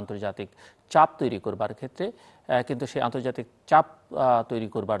করবে আন্তর্জাতিক চাপ তৈরি করবার ক্ষেত্রে, কিন্তু সেই আন্তর্জাতিক চাপ তৈরি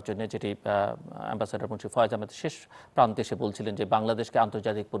করবার জন্য যেটি অ্যাম্বাসেডর মুন্সি ফয়েজ আহমেদ শেষ প্রান্তে এসে বলছিলেন যে বাংলাদেশকে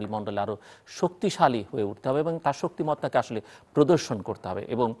আন্তর্জাতিক পরিমণ্ডলে আরও শক্তিশালী হয়ে উঠতে হবে এবং তার শক্তিমত্তাকে আসলে প্রদর্শন করতে হবে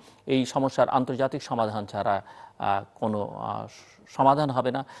এবং এই সমস্যার আন্তর্জাতিক সমাধান ছাড়া কোনো সমাধান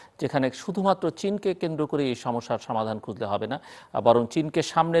হবে না, যেখানে শুধুমাত্র চীনকে কেন্দ্র করে এই সমস্যার সমাধান খুঁজলে হবে না, বরং চীনকে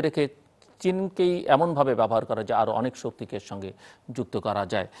সামনে রেখে চীনকেই এমনভাবে ব্যবহার করা যায় আরও অনেক শক্তিকে সঙ্গে যুক্ত করা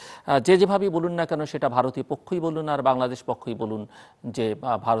যায়। যেভাবেই বলুন না কেন, সেটা ভারতীয় পক্ষই বলুন আর বাংলাদেশ পক্ষই বলুন, যে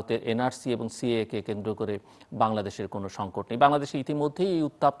ভারতের এনআরসি এবং সিএকে কেন্দ্র করে বাংলাদেশের কোনো সংকট নেই। বাংলাদেশে ইতিমধ্যেই এই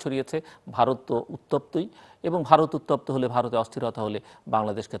উত্তাপ ছড়িয়েছে, ভারত তো উত্তপ্তই, এবং ভারত উত্তপ্ত হলে, ভারতে অস্থিরতা হলে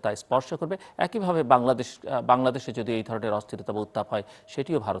বাংলাদেশকে তা স্পর্শ করবে। একইভাবে বাংলাদেশে যদি এই ধরনের অস্থিরতা বা উত্তাপ হয়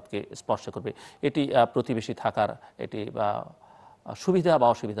সেটিও ভারতকে স্পর্শ করবে। এটি প্রতিবেশী থাকার এটি সুবিধা বা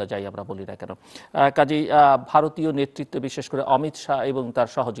অসুবিধা যাই আমরা বলি না কেন। কাজেই ভারতীয় নেতৃত্ব, বিশেষ করে অমিত শাহ এবং তার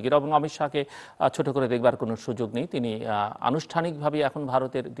সহযোগীরা, এবং অমিত শাহকে ছোট করে দেখবার কোনো সুযোগ নেই, তিনি আনুষ্ঠানিকভাবে এখন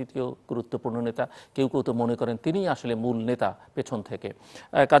ভারতের দ্বিতীয় গুরুত্বপূর্ণ নেতা। কেউ কেউ তো মনে করেন তিনিই আসলে মূল নেতা পেছন থেকে।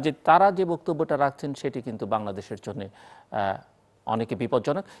 কাজে তারা যে বক্তব্যটা রাখছেন সেটি কিন্তু বাংলাদেশের জন্য অনেকে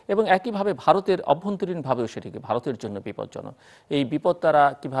বিপজ্জনক, এবং একইভাবে ভারতের অভ্যন্তরীণভাবেও সেটিকে ভারতের জন্য বিপজ্জনক। এই বিপদ তারা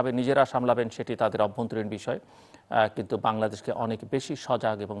কীভাবে নিজেরা সামলাবেন সেটি তাদের অভ্যন্তরীণ বিষয়, কিন্তু বাংলাদেশকে অনেক বেশি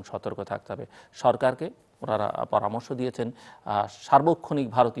সজাগ এবং সতর্ক থাকতে হবে। সরকারকে ওনারা পরামর্শ দিয়েছেন সার্বক্ষণিক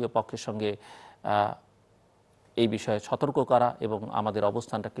ভারতীয় পক্ষের সঙ্গে এই বিষয়ে সতর্ক করা এবং আমাদের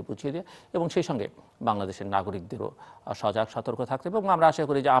অবস্থানটাকে বুঝিয়ে দেওয়া, এবং সেই সঙ্গে বাংলাদেশের নাগরিকদেরও সজাগ সতর্ক থাকতে হবে। এবং আমরা আশা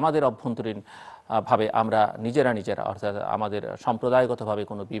করি যে আমাদের অভ্যন্তরীণভাবে আমরা নিজেরা অর্থাৎ আমাদের সম্প্রদায়গতভাবে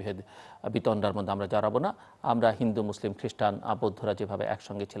কোনো বিভেদ বিতণ্ডার মধ্যে আমরা জড়াবো না। আমরা হিন্দু, মুসলিম, খ্রিস্টান, বৌদ্ধরা যেভাবে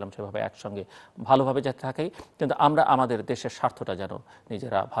একসঙ্গে ছিলাম সেভাবে একসঙ্গে ভালোভাবে যাতে থাকি, কিন্তু আমরা আমাদের দেশের স্বার্থটা যেন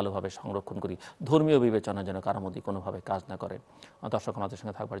নিজেরা ভালোভাবে সংরক্ষণ করি, ধর্মীয় বিবেচনা যেন কারোর মধ্যে কোনোভাবে কাজ না করে। দর্শক, আমাদের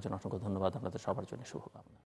সঙ্গে থাকবার জন্য অসংখ্য ধন্যবাদ। আপনাদের সবার জন্য শুভকামনা।